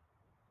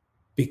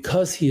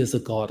 Because he is a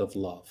God of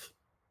love,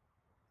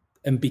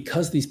 and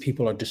because these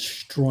people are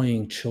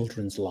destroying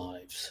children's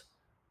lives,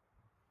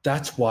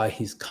 that's why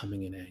he's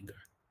coming in anger.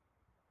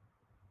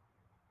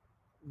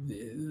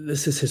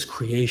 This is his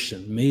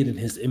creation, made in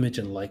his image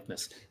and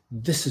likeness.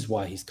 This is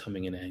why he's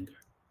coming in anger.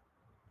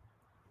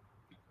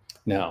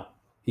 Now,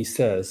 he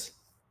says,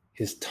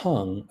 his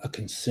tongue a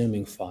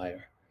consuming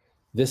fire.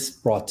 This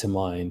brought to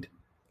mind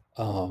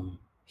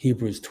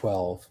Hebrews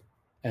 12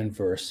 and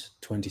verse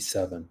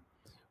 27,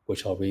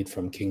 which I'll read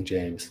from King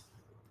James.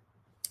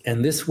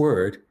 And this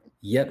word,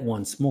 yet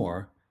once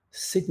more,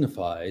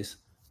 signifies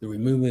the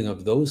removing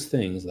of those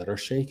things that are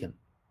shaken,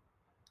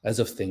 as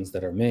of things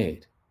that are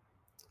made.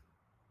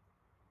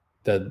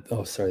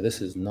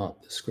 This is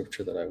not the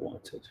scripture that I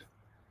wanted.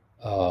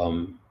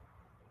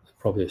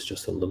 Probably it's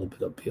just a little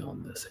bit up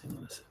beyond this. Hang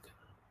on a second.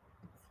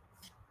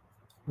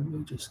 Let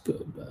me just go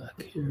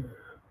back here.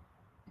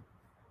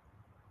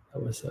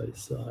 That was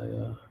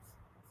Isaiah.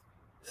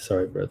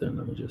 Sorry, brethren,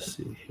 let me just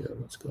see here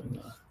what's going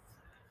on.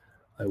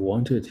 I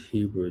wanted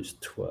Hebrews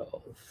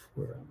 12.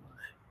 Where am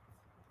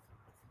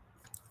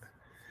I?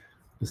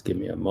 Just give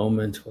me a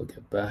moment. We'll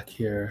get back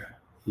here.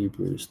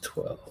 Hebrews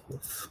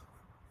 12.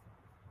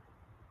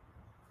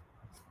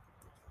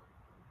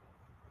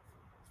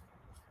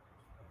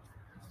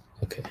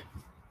 Okay.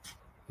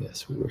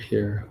 Yes, we were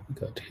here. We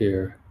got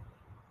here.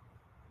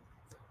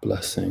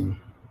 Blessing.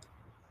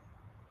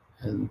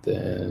 And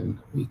then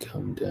we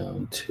come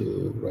down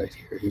to right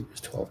here,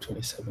 Hebrews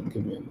 12:27.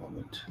 Give me a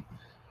moment.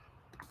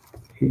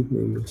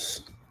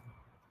 Hebrews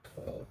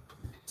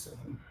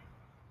 12:27.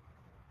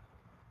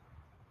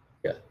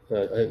 Yeah,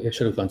 I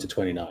should have gone to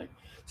 29.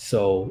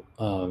 So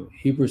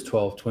Hebrews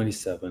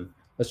 12:27,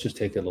 let's just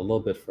take it a little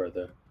bit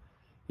further.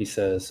 He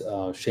says,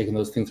 shaking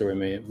those things that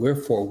remain,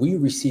 wherefore we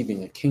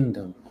receiving a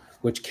kingdom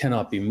which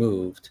cannot be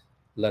moved,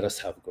 let us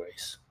have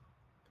grace,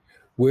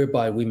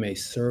 whereby we may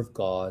serve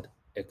God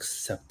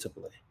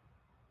acceptably.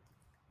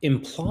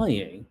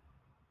 Implying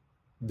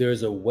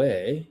there's a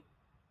way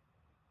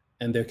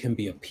and there can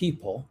be a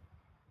people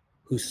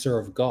who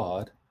serve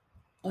God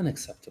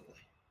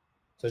unacceptably.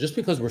 So just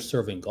because we're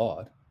serving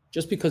God,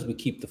 just because we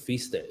keep the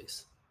feast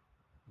days,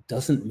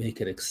 doesn't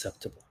make it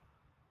acceptable.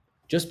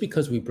 Just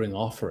because we bring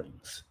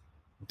offerings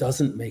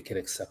doesn't make it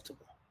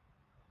acceptable.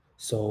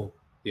 So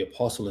the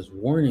apostle is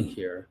warning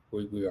here,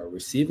 we are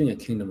receiving a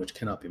kingdom which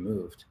cannot be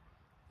moved.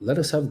 Let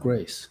us have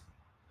grace,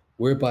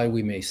 whereby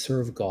we may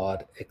serve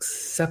God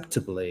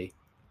acceptably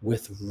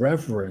with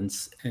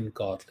reverence and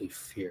godly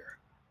fear.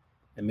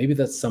 And maybe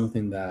that's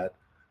something that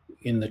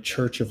in the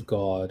church of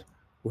God,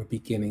 we're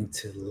beginning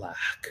to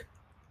lack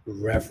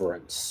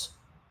reverence.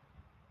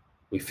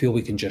 We feel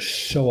we can just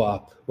show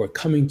up. We're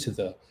coming to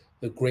the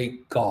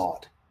great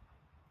God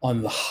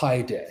on the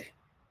high day.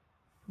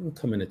 We'll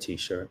come in a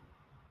t-shirt.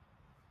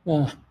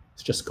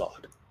 It's just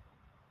God.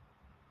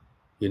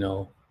 You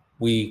know,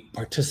 we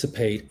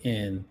participate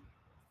in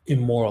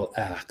immoral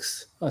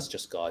acts. That's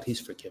just God. He's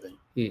forgiving.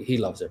 He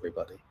loves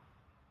everybody.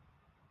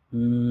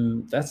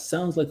 That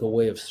sounds like a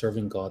way of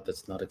serving God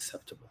that's not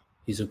acceptable.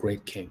 He's a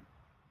great king.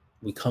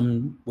 We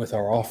come with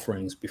our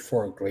offerings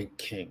before a great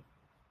king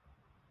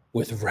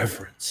with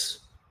reverence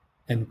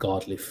and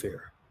godly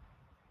fear.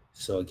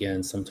 So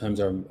again, sometimes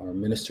our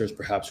ministers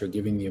perhaps are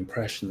giving the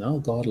impression, oh,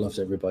 God loves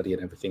everybody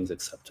and everything's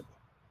acceptable.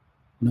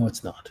 No,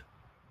 it's not.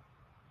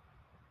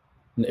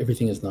 And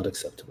everything is not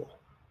acceptable.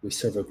 We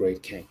serve a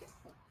great king.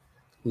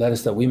 Let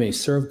us that we may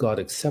serve God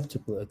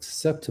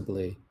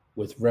acceptably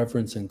with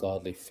reverence and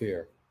godly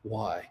fear.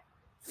 Why?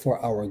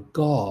 For our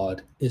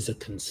God is a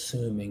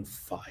consuming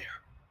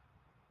fire.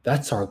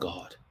 That's our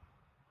God.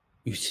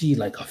 You see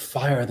like a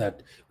fire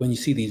that when you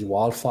see these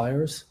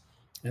wildfires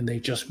and they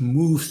just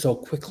move so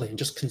quickly and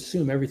just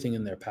consume everything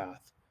in their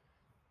path.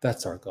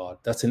 That's our God.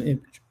 That's an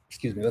image,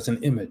 that's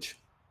an image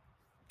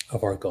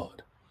of our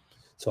God.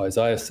 So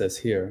Isaiah says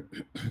here,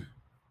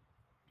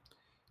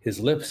 his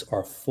lips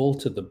are full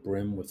to the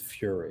brim with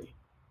fury.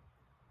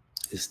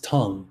 His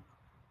tongue,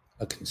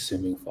 a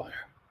consuming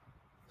fire.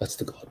 That's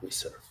the God we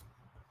serve.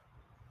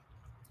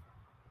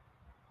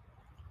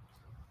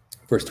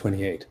 Verse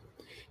 28,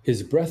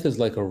 his breath is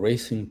like a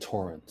racing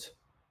torrent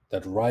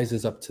that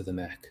rises up to the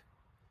neck,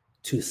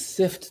 to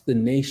sift the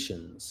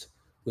nations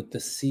with the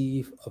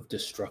sieve of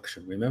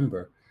destruction.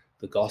 Remember,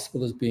 the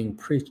gospel is being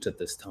preached at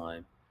this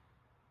time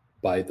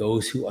by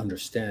those who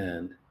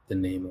understand the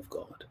name of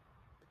God.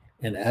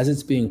 And as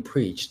it's being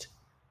preached,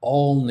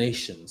 all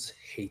nations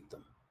hate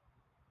them.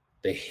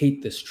 They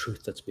hate this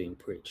truth that's being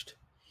preached.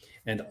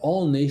 And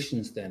all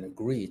nations then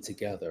agree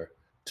together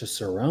to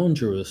surround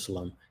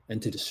Jerusalem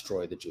and to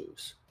destroy the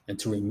Jews and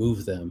to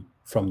remove them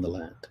from the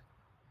land.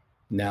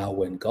 Now,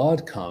 when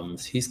God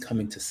comes, he's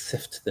coming to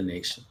sift the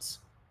nations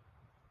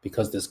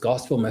because this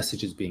gospel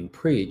message is being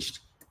preached,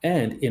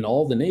 and in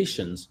all the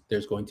nations,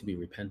 there's going to be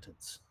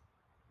repentance.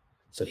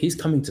 So he's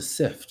coming to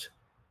sift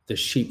the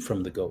sheep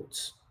from the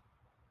goats.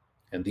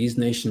 And these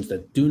nations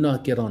that do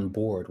not get on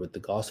board with the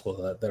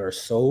gospel, that are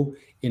so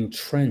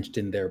entrenched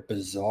in their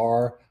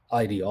bizarre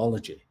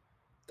ideology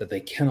that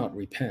they cannot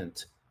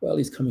repent, well,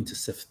 he's coming to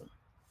sift them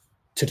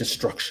to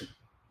destruction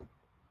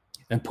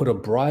and put a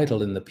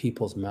bridle in the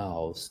people's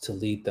mouths to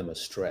lead them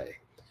astray.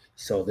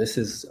 So this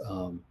is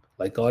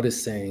like God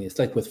is saying, it's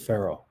like with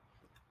Pharaoh.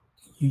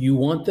 You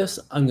want this?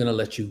 I'm going to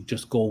let you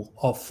just go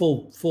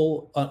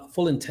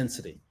full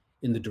intensity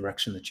in the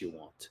direction that you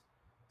want.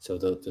 So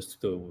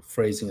the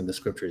phrasing in the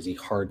scripture is he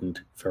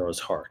hardened Pharaoh's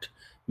heart,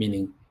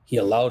 meaning he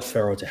allowed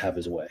Pharaoh to have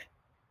his way.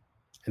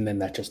 And then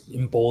that just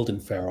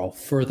emboldened Pharaoh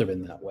further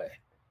in that way.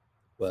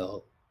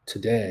 Well,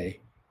 today,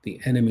 the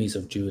enemies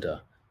of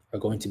Judah are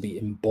going to be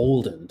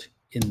emboldened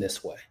in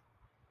this way.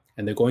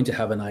 And they're going to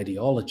have an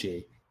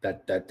ideology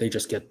that they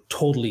just get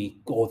totally,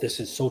 oh, this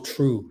is so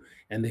true.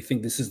 And they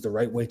think this is the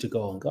right way to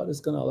go. And God is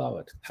going to allow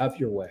it. Have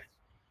your way.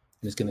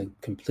 And he's going to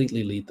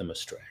completely lead them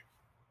astray.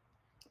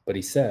 But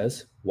he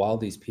says, while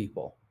these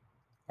people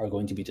are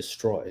going to be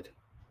destroyed,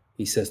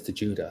 he says to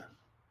Judah,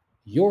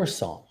 your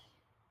song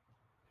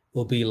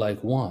will be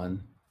like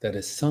one that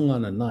is sung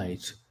on a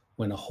night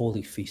when a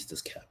holy feast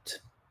is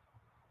kept.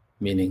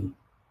 Meaning,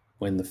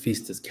 when the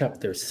feast is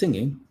kept, they're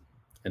singing.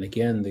 And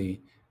again,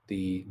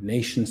 the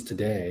nations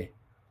today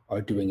are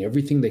doing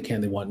everything they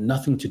can. They want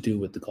nothing to do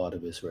with the God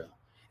of Israel.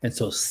 And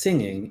so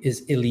singing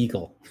is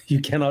illegal.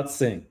 You cannot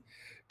sing.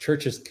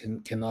 Churches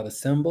cannot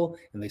assemble,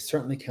 and they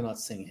certainly cannot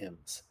sing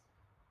hymns,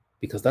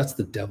 because that's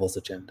the devil's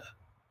agenda.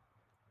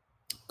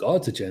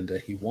 God's agenda,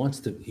 he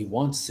wants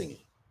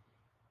singing.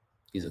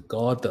 He's a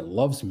God that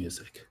loves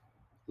music,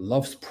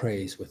 loves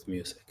praise with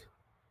music.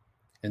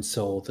 And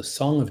so the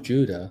Song of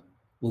Judah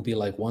will be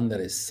like one that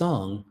is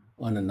sung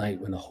on a night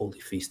when a holy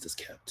feast is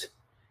kept.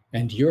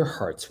 And your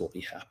hearts will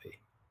be happy,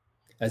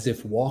 as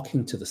if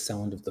walking to the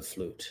sound of the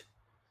flute.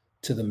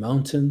 to the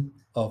mountain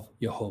of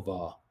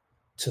Jehovah,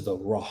 to the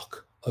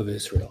rock of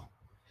Israel.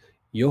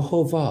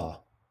 Jehovah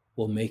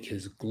will make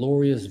his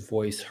glorious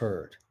voice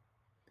heard,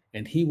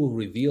 and he will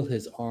reveal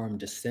his arm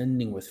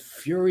descending with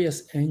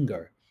furious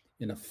anger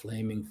in a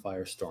flaming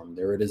firestorm.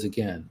 There it is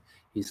again.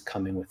 He's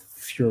coming with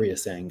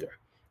furious anger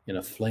in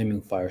a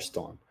flaming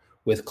firestorm,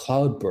 with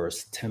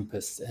cloudbursts,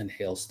 tempests, and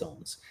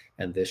hailstones.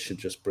 And this should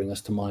just bring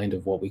us to mind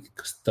of what we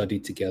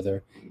studied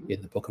together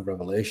in the book of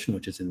Revelation,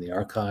 which is in the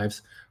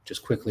archives.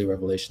 Just quickly,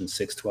 Revelation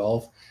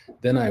 6:12.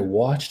 Then I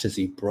watched as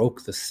he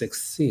broke the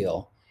sixth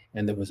seal,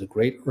 and there was a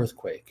great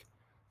earthquake.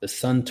 The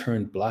sun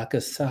turned black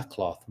as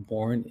sackcloth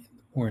worn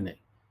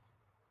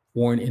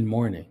in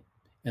mourning,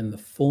 and the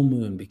full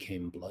moon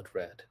became blood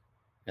red,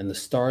 and the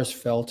stars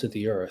fell to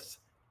the earth,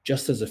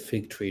 just as a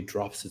fig tree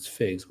drops its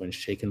figs when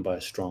shaken by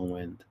a strong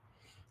wind.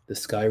 The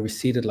sky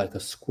receded like a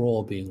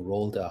scroll being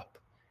rolled up,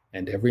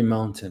 and every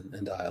mountain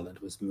and island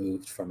was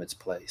moved from its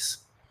place.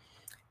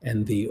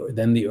 And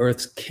then the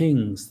earth's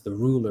kings, the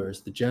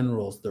rulers, the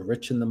generals, the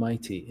rich and the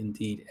mighty,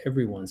 indeed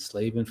everyone,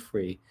 slave and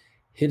free,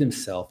 hid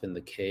himself in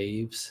the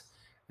caves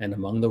and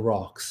among the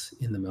rocks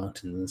in the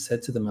mountains, and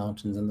said to the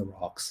mountains and the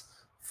rocks,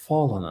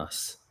 fall on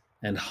us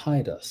and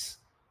hide us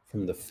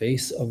from the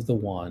face of the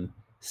one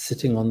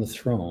sitting on the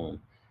throne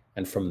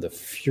and from the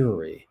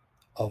fury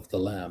of the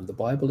Lamb. The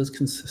Bible is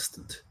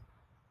consistent.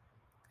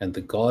 And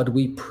the God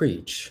we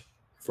preach,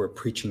 if we're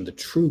preaching the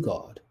true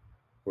God,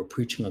 we're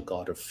preaching a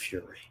God of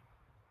fury.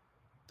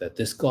 That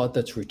this God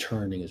that's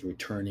returning is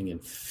returning in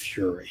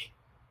fury,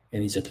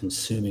 and he's a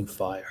consuming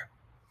fire.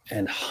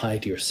 And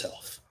hide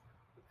yourself.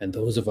 And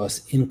those of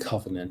us in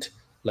covenant,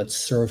 let's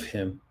serve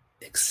him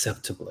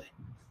acceptably,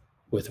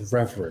 with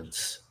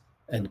reverence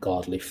and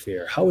godly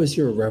fear. How is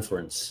your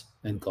reverence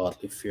and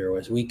godly fear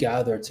as we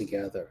gather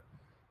together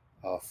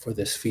for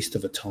this Feast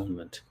of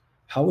Atonement?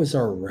 How is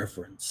our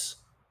reverence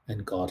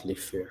and godly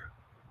fear?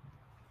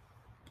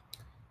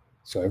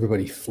 So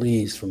everybody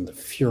flees from the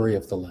fury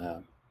of the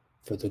Lamb,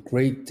 for the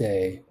great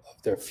day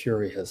of their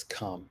fury has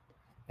come,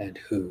 and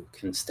who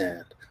can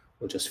stand?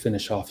 We'll just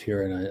finish off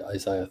here in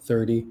Isaiah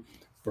 30,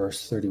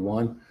 verse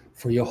 31.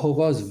 For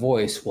Jehovah's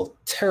voice will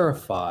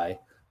terrify,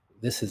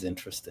 this is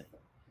interesting,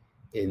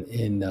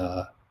 in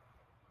the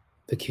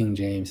King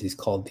James, he's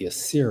called the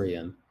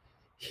Assyrian.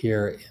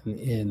 Here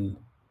in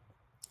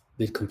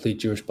the Complete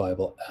Jewish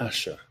Bible,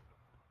 Asher.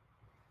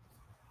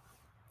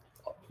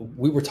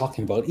 We were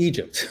talking about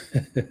Egypt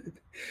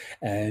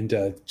and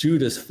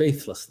Judah's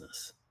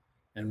faithlessness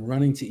and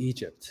running to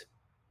Egypt.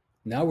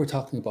 Now we're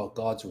talking about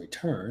God's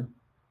return,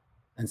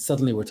 and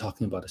suddenly we're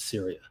talking about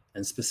Assyria,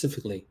 and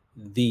specifically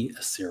the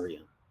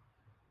Assyrian.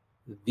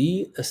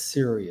 The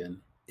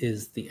Assyrian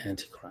is the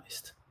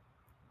Antichrist.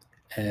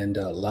 And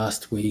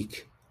last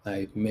week,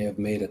 I may have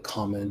made a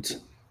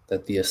comment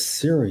that the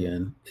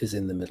Assyrian is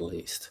in the Middle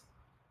East.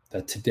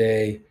 That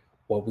today,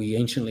 what we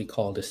anciently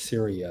called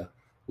Assyria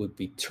would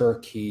be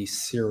Turkey,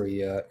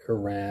 Syria,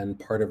 Iran,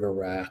 part of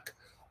Iraq.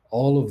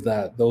 All of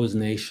that, those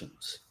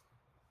nations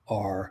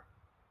are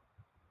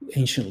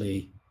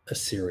anciently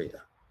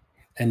Assyria.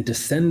 And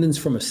descendants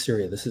from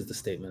Assyria, this is the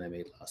statement I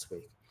made last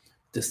week,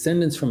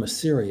 descendants from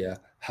Assyria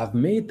have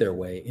made their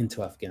way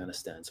into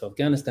Afghanistan. So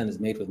Afghanistan is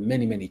made with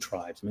many, many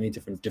tribes, many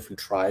different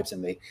tribes,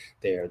 and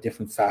they are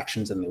different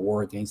factions and they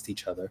war against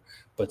each other.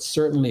 But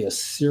certainly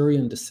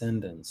Assyrian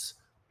descendants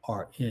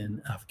are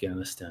in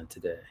Afghanistan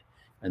today.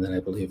 And then I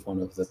believe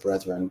one of the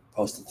brethren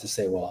posted to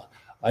say, well,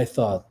 I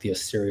thought the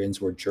Assyrians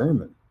were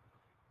German.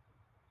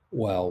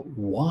 Well,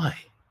 why?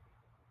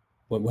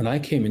 When I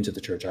came into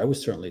the church, I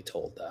was certainly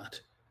told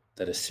that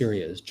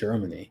Assyria is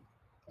Germany.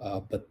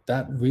 But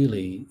that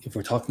really, if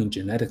we're talking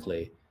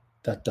genetically,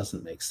 that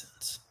doesn't make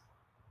sense.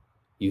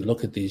 You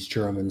look at these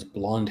Germans,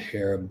 blonde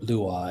hair,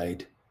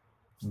 blue-eyed,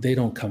 they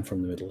don't come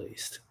from the Middle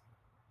East.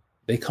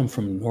 They come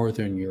from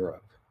Northern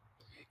Europe.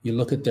 You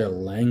look at their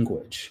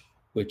language,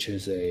 which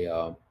is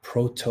a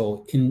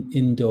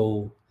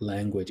proto-Indo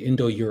language,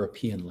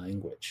 Indo-European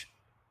language.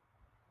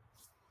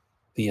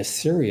 The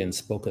Assyrians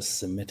spoke a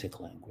Semitic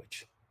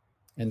language,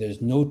 and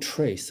there's no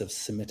trace of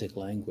Semitic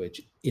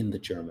language in the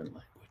German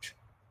language.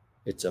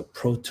 It's a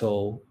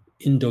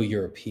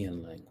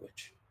proto-Indo-European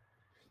language.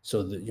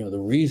 So the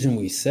reason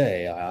we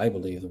say, I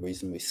believe the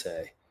reason we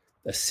say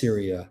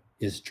Assyria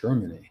is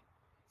Germany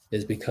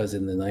is because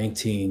in the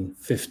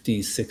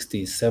 1950s,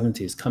 60s,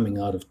 70s, coming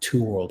out of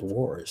two world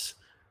wars,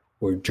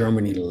 where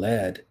Germany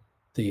led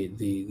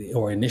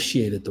or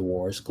initiated the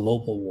wars,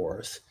 global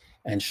wars,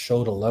 and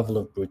showed a level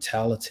of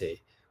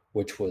brutality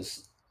which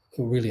was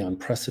really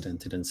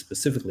unprecedented, and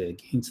specifically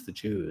against the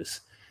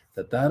Jews,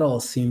 that all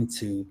seemed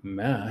to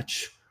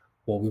match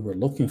what we were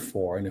looking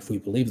for. And if we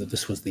believe that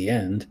this was the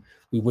end,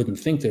 we wouldn't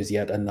think there's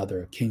yet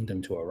another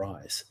kingdom to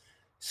arise.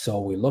 So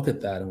we look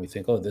at that and we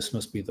think, oh, this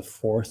must be the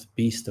fourth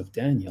beast of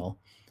Daniel,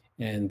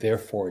 and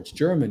therefore it's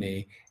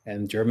Germany.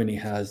 And Germany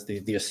has,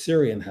 the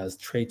Assyrian has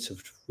traits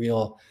of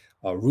real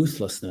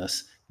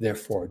ruthlessness,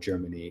 therefore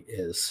Germany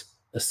is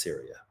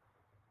Assyria.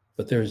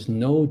 But there's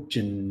no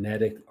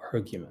genetic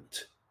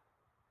argument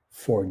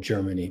for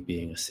Germany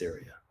being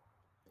Assyria.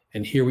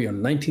 And here we are,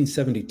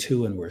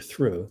 1972, and we're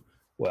through.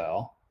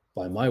 Well,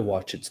 by my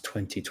watch, it's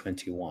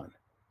 2021,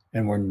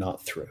 and we're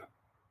not through.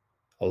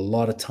 A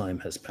lot of time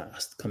has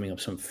passed, coming up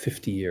some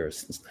 50 years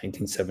since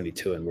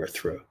 1972, and we're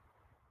through.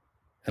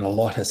 And a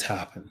lot has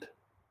happened.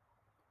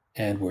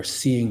 And we're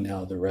seeing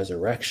now the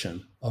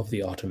resurrection of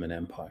the Ottoman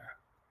Empire.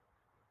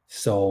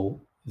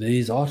 So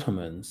these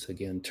Ottomans,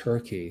 again,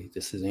 Turkey,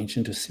 this is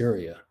ancient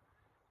Assyria,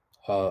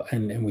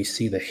 and we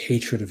see the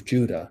hatred of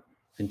Judah,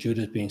 and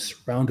Judah is being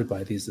surrounded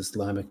by these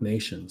Islamic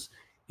nations.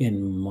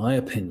 In my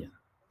opinion,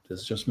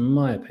 this is just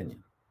my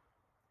opinion,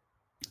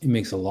 it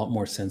makes a lot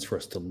more sense for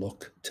us to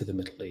look to the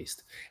Middle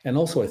East. And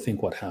also, I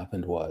think what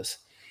happened was,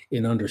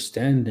 in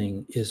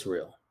understanding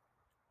Israel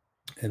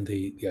and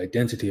the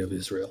identity of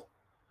Israel,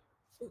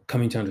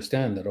 coming to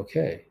understand that,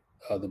 okay,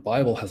 the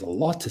Bible has a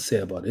lot to say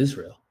about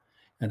Israel,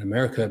 and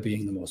America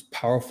being the most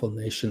powerful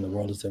nation the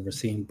world has ever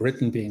seen,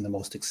 Britain being the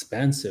most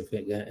expansive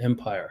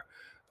empire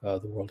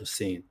the world has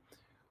seen,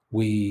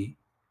 we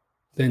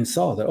then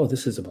saw that, oh,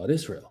 this is about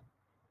Israel.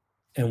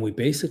 And we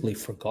basically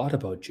forgot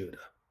about Judah.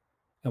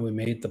 And we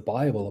made the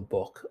Bible a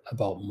book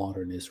about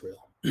modern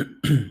Israel.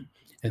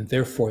 And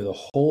therefore, the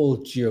whole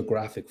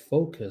geographic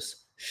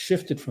focus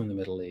shifted from the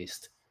Middle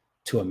East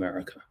to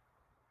America,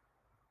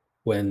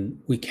 when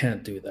we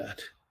can't do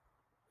that.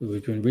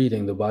 We've been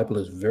reading, the Bible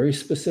is very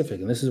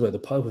specific, and this is where the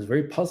Bible is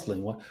very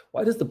puzzling.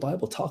 Why does the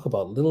Bible talk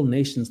about little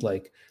nations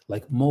like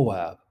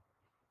Moab?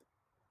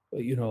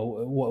 You know,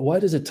 why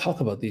does it talk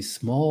about these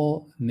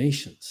small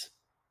nations,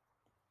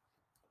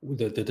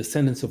 the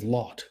descendants of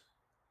Lot?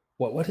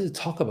 Why does it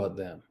talk about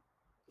them?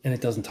 And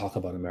it doesn't talk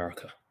about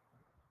America.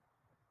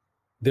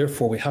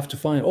 Therefore, we have to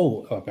find,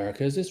 oh,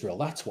 America is Israel.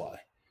 That's why.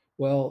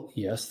 Well,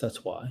 yes,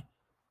 that's why.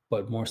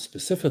 But more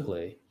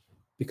specifically,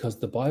 because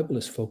the Bible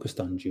is focused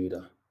on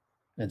Judah,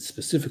 and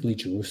specifically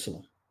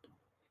Jerusalem.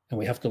 And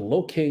we have to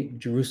locate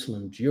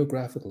Jerusalem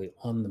geographically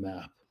on the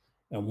map.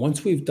 And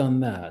once we've done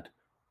that,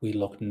 we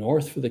look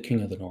north for the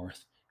King of the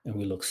North, and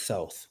we look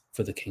south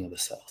for the King of the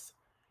South.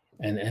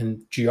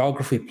 And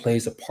geography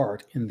plays a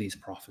part in these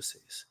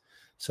prophecies.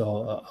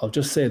 So I'll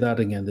just say that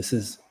again. This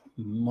is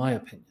my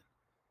opinion.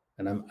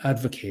 And I'm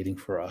advocating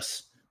for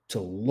us to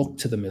look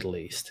to the Middle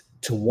East,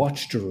 to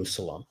watch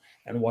Jerusalem,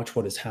 and watch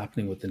what is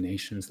happening with the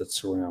nations that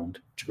surround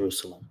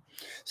Jerusalem.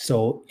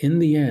 So in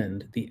the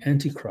end, the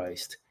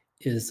Antichrist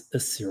is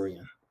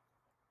Assyrian.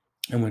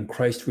 And when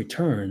Christ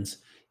returns,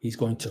 he's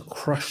going to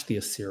crush the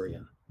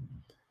Assyrian.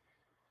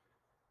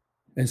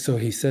 And so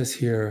he says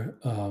here,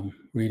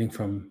 reading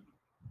from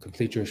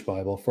Complete Jewish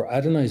Bible, for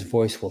Adonai's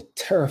voice will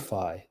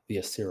terrify the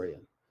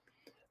Assyrian.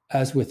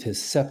 As with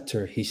his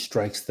scepter, he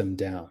strikes them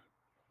down.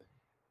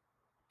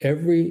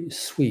 Every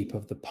sweep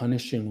of the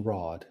punishing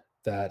rod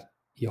that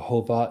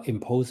Jehovah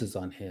imposes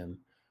on him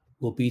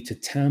will be to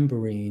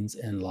tambourines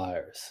and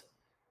lyres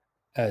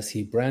as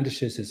he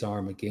brandishes his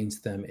arm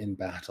against them in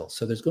battle.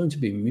 So there's going to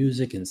be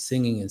music and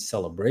singing and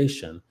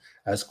celebration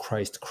as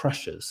Christ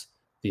crushes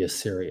the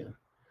Assyrian.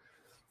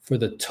 For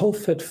the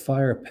Tophet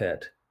fire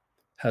pit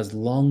has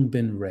long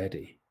been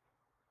ready,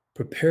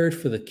 prepared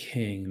for the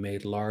king,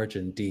 made large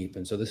and deep.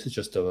 And so this is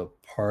just a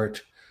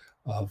part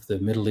of the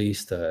Middle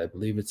East, I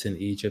believe it's in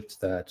Egypt,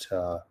 that,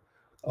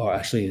 or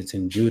actually it's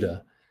in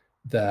Judah,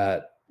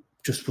 that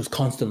just was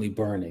constantly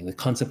burning. The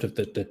concept of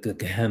the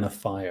Gehenna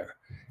fire.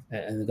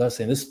 And God's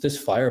saying this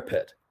fire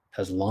pit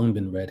has long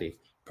been ready,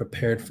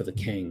 prepared for the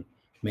king,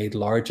 made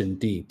large and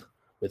deep,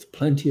 with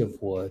plenty of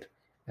wood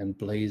and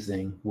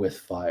blazing with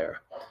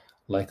fire.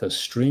 Like a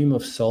stream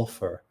of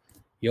sulfur,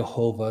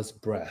 Jehovah's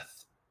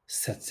breath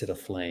sets it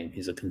aflame.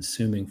 He's a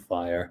consuming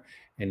fire,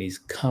 and he's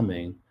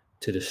coming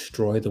to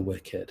destroy the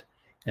wicked.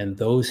 And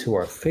those who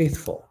are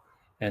faithful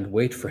and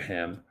wait for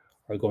him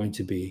are going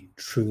to be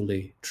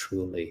truly,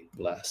 truly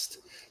blessed.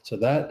 So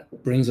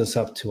that brings us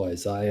up to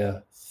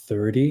Isaiah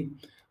 30.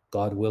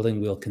 God willing,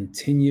 we'll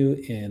continue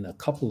in a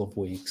couple of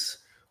weeks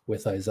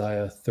with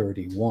Isaiah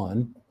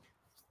 31,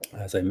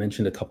 as I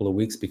mentioned a couple of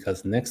weeks,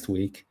 because next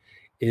week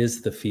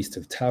is the Feast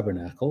of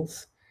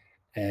Tabernacles.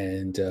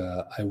 And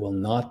I will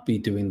not be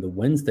doing the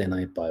Wednesday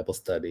night Bible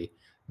study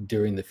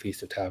during the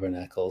Feast of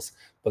Tabernacles,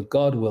 but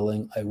God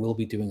willing, I will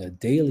be doing a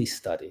daily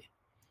study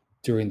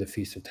during the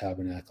Feast of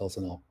Tabernacles,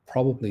 and I'll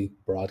probably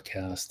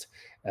broadcast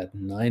at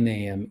 9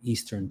 a.m.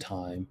 Eastern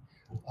time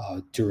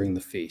during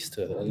the feast,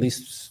 at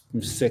least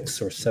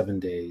 6 or 7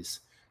 days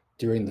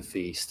during the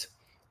feast.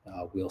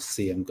 We'll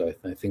see.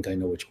 I think I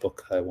know which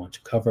book I want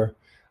to cover,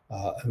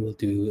 and we'll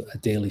do a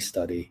daily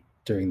study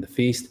during the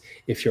feast.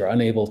 If you're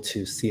unable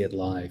to see it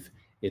live,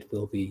 it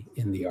will be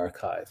in the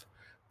archive.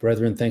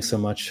 Brethren, thanks so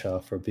much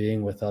for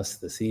being with us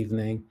this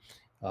evening.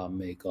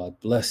 May God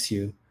bless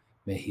you.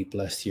 May he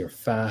bless your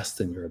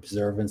fast and your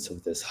observance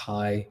of this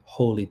high,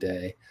 holy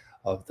day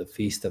of the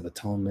Feast of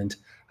Atonement.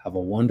 Have a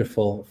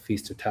wonderful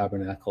Feast of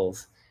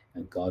Tabernacles,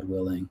 and God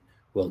willing,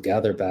 we'll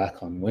gather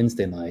back on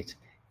Wednesday night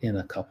in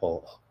a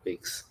couple of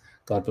weeks.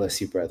 God bless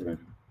you, brethren.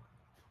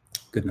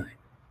 Good night.